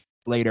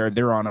later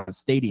they're on a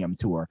stadium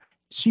tour.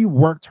 She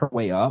worked her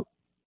way up.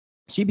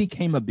 She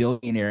became a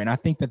billionaire, and I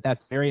think that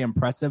that's very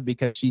impressive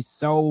because she's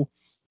so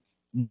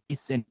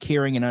nice and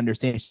caring and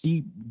understanding.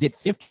 She did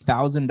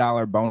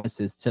 $50,000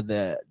 bonuses to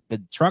the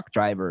truck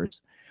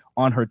drivers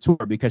on her tour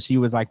because she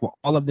was like, well,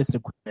 all of this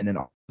equipment and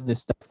all of this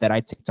stuff that I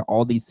take to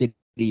all these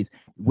cities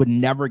would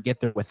never get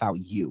there without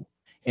you.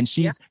 And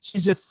she's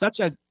just such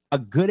a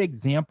good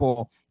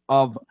example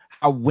of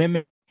how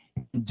women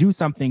do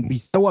something, be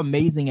so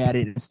amazing at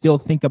it, and still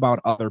think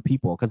about other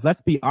people. Because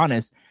let's be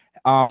honest,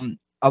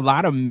 a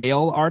lot of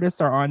male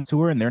artists are on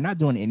tour and they're not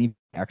doing anything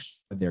extra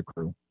for their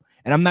crew.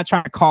 And I'm not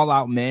trying to call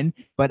out men,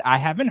 but I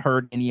haven't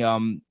heard any.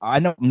 I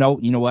don't know.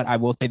 You know what? I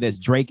will say this: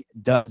 Drake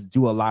does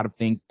do a lot of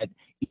things that,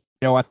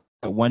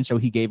 at one show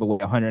he gave away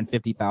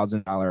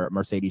 $150,000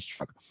 Mercedes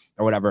truck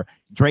or whatever.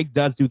 Drake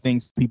does do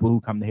things to people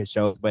who come to his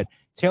shows, but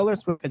Taylor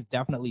Swift has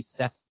definitely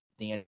set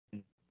the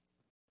end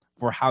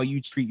for how you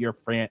treat your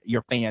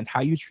fans,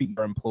 how you treat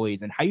your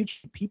employees, and how you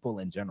treat people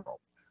in general,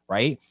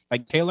 right?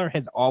 Like, Taylor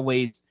has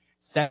always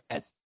set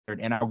that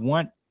standard, and I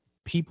want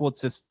people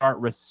to start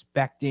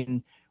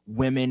respecting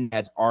women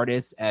as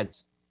artists,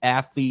 as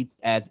athletes,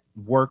 as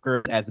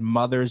workers, as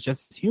mothers,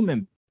 just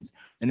human beings.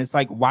 And it's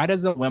like, why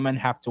does a woman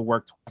have to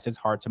work twice as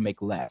hard to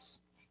make less,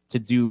 to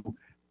do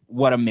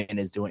what a man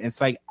is doing? It's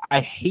like,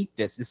 I hate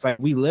this. It's like,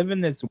 we live in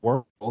this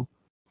world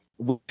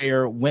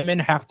where women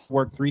have to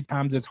work 3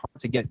 times as hard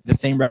to get the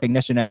same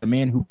recognition as a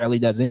man who barely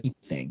does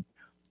anything.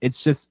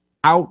 It's just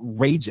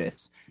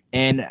outrageous.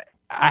 And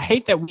I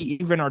hate that we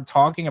even are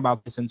talking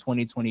about this in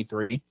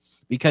 2023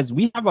 because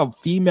we have a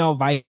female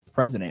vice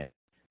president.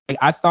 Like,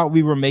 I thought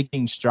we were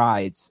making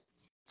strides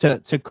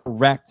to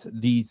correct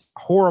these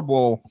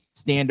horrible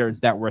standards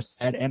that were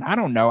set. And I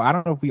don't know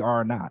if we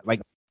are or not.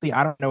 Like,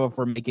 I don't know if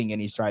we're making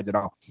any strides at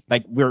all.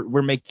 Like,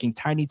 we're making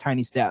tiny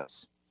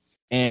steps,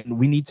 and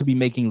we need to be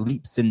making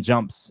leaps and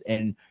jumps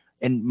and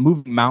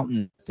moving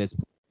mountains at this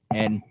point.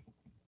 And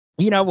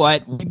you know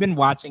what? We've been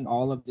watching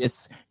all of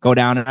this go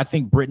down, and I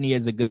think Britney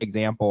is a good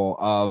example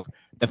of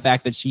the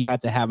fact that she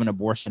had to have an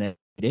abortion and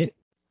did it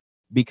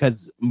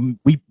because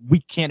we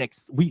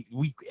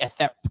at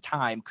that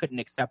time couldn't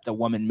accept a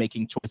woman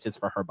making choices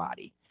for her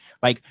body.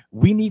 Like,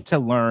 we need to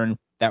learn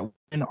that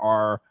women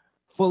are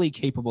fully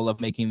capable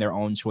of making their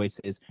own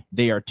choices.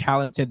 They are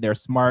talented, they're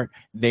smart,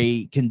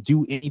 they can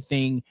do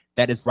anything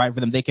that is right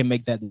for them. They can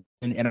make that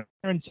decision. And I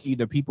guarantee you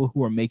the people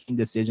who are making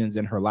decisions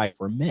in her life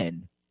are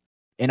men.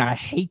 And I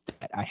hate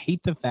that. I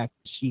hate the fact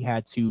that she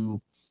had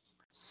to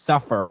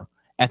suffer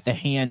at the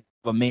hand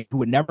of a man who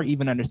would never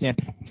even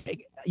understand.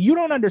 You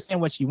don't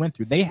understand what she went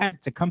through. They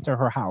had to come to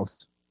her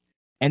house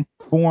and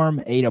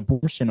perform an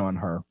abortion on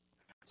her.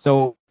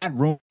 So that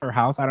room, her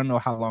house, I don't know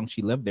how long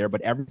she lived there,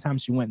 but every time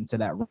she went into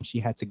that room, she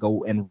had to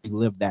go and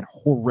relive that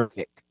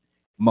horrific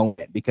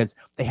moment because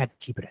they had to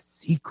keep it a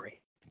secret.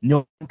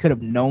 No one could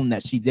have known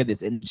that she did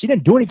this, and she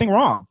didn't do anything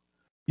wrong.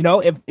 You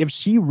know, if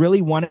she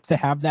really wanted to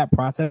have that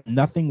process,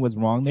 nothing was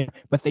wrong there,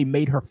 but they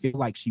made her feel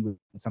like she was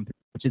something,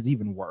 which is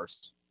even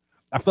worse.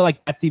 I feel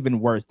like that's even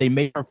worse. They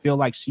made her feel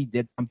like she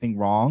did something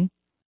wrong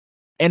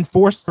and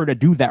forced her to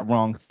do that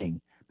wrong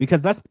thing.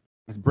 Because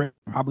Brit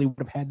probably would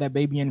have had that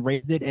baby and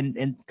raised it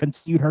and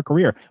continued her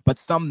career. But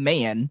some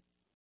man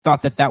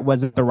thought that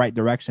wasn't the right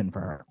direction for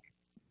her.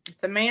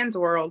 It's a man's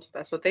world.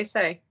 That's what they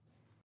say.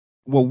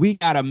 Well, we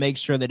got to make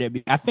sure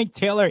that I think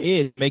Taylor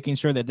is making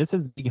sure that this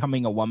is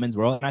becoming a woman's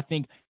world. And I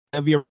think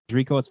Olivia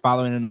Rodrigo is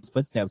following in his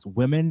footsteps.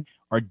 Women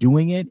are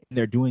doing it.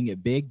 They're doing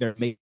it big. They're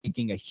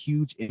making a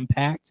huge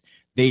impact.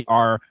 They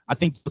are, I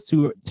think, those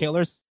two,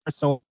 Taylor's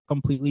sold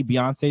completely,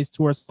 Beyonce's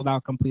tour sold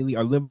out completely,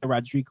 Olivia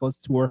Rodrigo's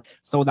tour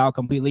sold out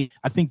completely.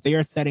 I think they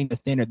are setting the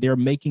standard. They're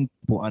making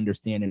people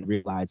understand and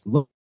realize,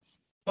 look,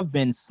 have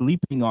been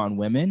sleeping on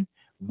women.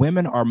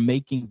 Women are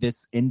making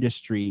this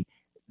industry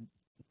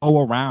go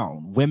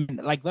around.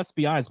 Women, like, let's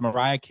be honest,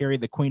 Mariah Carey,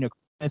 the queen of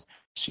Christmas,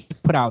 she's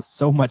put out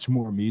so much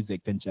more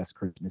music than just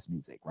Christmas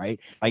music, right?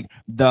 Like,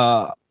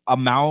 the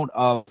amount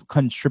of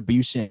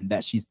contribution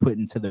that she's put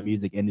into the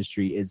music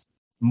industry is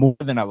more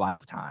than a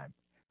lifetime,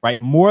 right?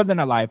 More than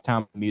a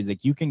lifetime of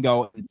music. You can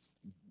go and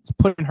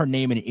put in her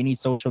name in any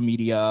social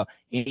media,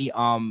 any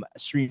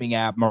streaming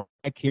app. Mariah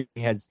Carey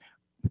has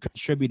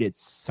contributed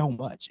so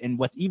much. And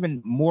what's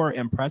even more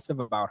impressive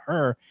about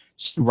her,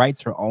 she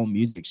writes her own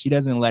music. She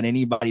doesn't let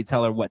anybody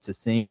tell her what to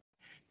sing.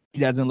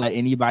 She doesn't let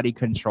anybody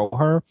control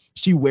her.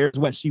 She wears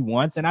what she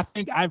wants. And I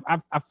think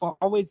I've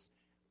always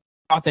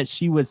thought that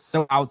she was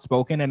so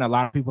outspoken, and a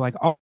lot of people are like,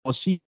 oh, well,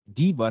 she's a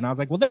diva. And I was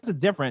like, well, there's a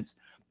difference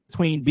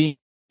between being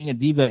a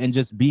diva and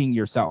just being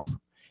yourself.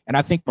 And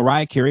I think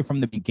Mariah Carey from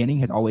the beginning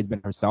has always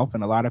been herself.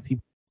 And a lot of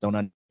people don't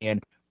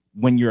understand,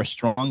 when you're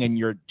strong and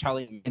you're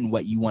telling men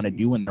what you want to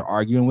do and they're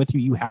arguing with you,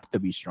 you have to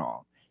be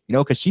strong, you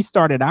know, because she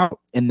started out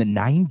in the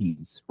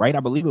 90s, right? I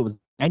believe it was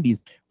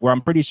 90s, where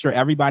I'm pretty sure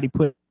everybody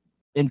put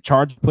in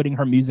charge of putting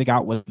her music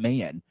out was a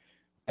man,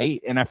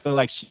 right? And I feel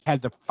like she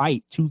had to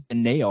fight tooth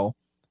and nail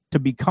to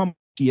become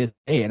she is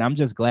today. And I'm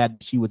just glad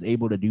that she was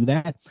able to do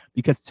that,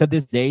 because to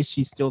this day,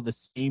 she's still the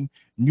same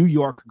New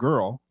York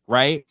girl,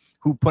 right?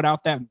 Who put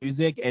out that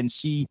music, and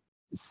she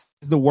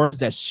the words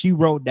that she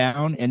wrote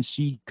down, and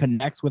she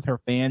connects with her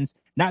fans,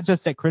 not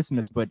just at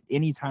Christmas, but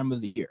any time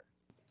of the year.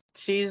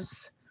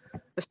 She's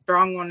a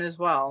strong one as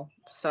well.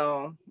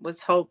 So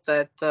let's hope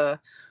that the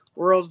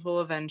world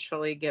will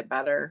eventually get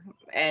better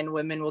and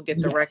women will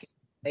get the recognition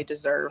they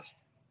deserve.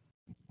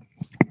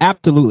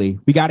 Absolutely.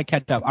 We got to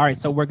catch up. All right.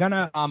 So we're going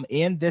to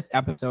end this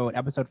episode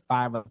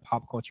 5 of the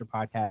Pop Culture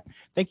Podcast.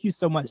 Thank you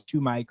so much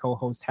to my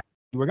co-host.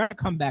 We're going to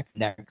come back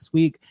next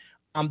week.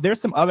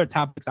 There's some other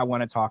topics I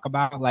want to talk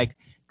about, like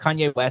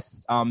Kanye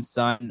West's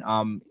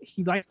son.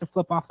 He likes to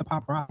flip off the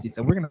paparazzi.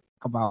 So we're going to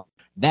talk about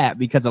that,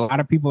 because a lot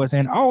of people are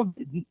saying, oh,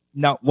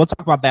 no, we'll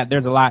talk about that.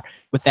 There's a lot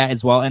with that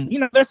as well. And, you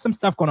know, there's some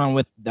stuff going on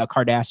with the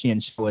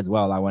Kardashian show as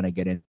well I want to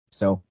get in.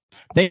 So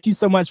thank you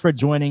so much for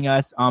joining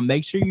us.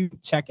 Make sure you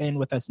check in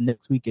with us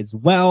next week as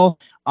well.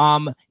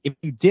 If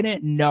you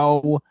didn't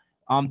know,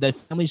 the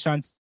Family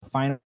Shunts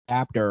final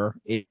chapter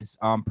is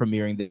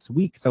premiering this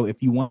week. So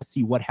if you want to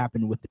see what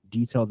happened with the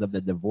details of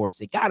the divorce,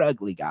 it got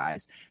ugly,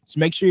 guys. So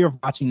make sure you're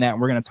watching that.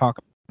 We're going to talk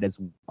about it as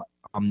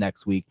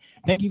next week.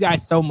 Thank you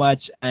guys so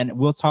much, and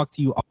we'll talk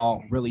to you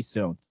all really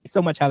soon. Thanks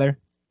so much, Heather.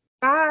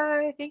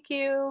 Bye. Thank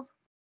you.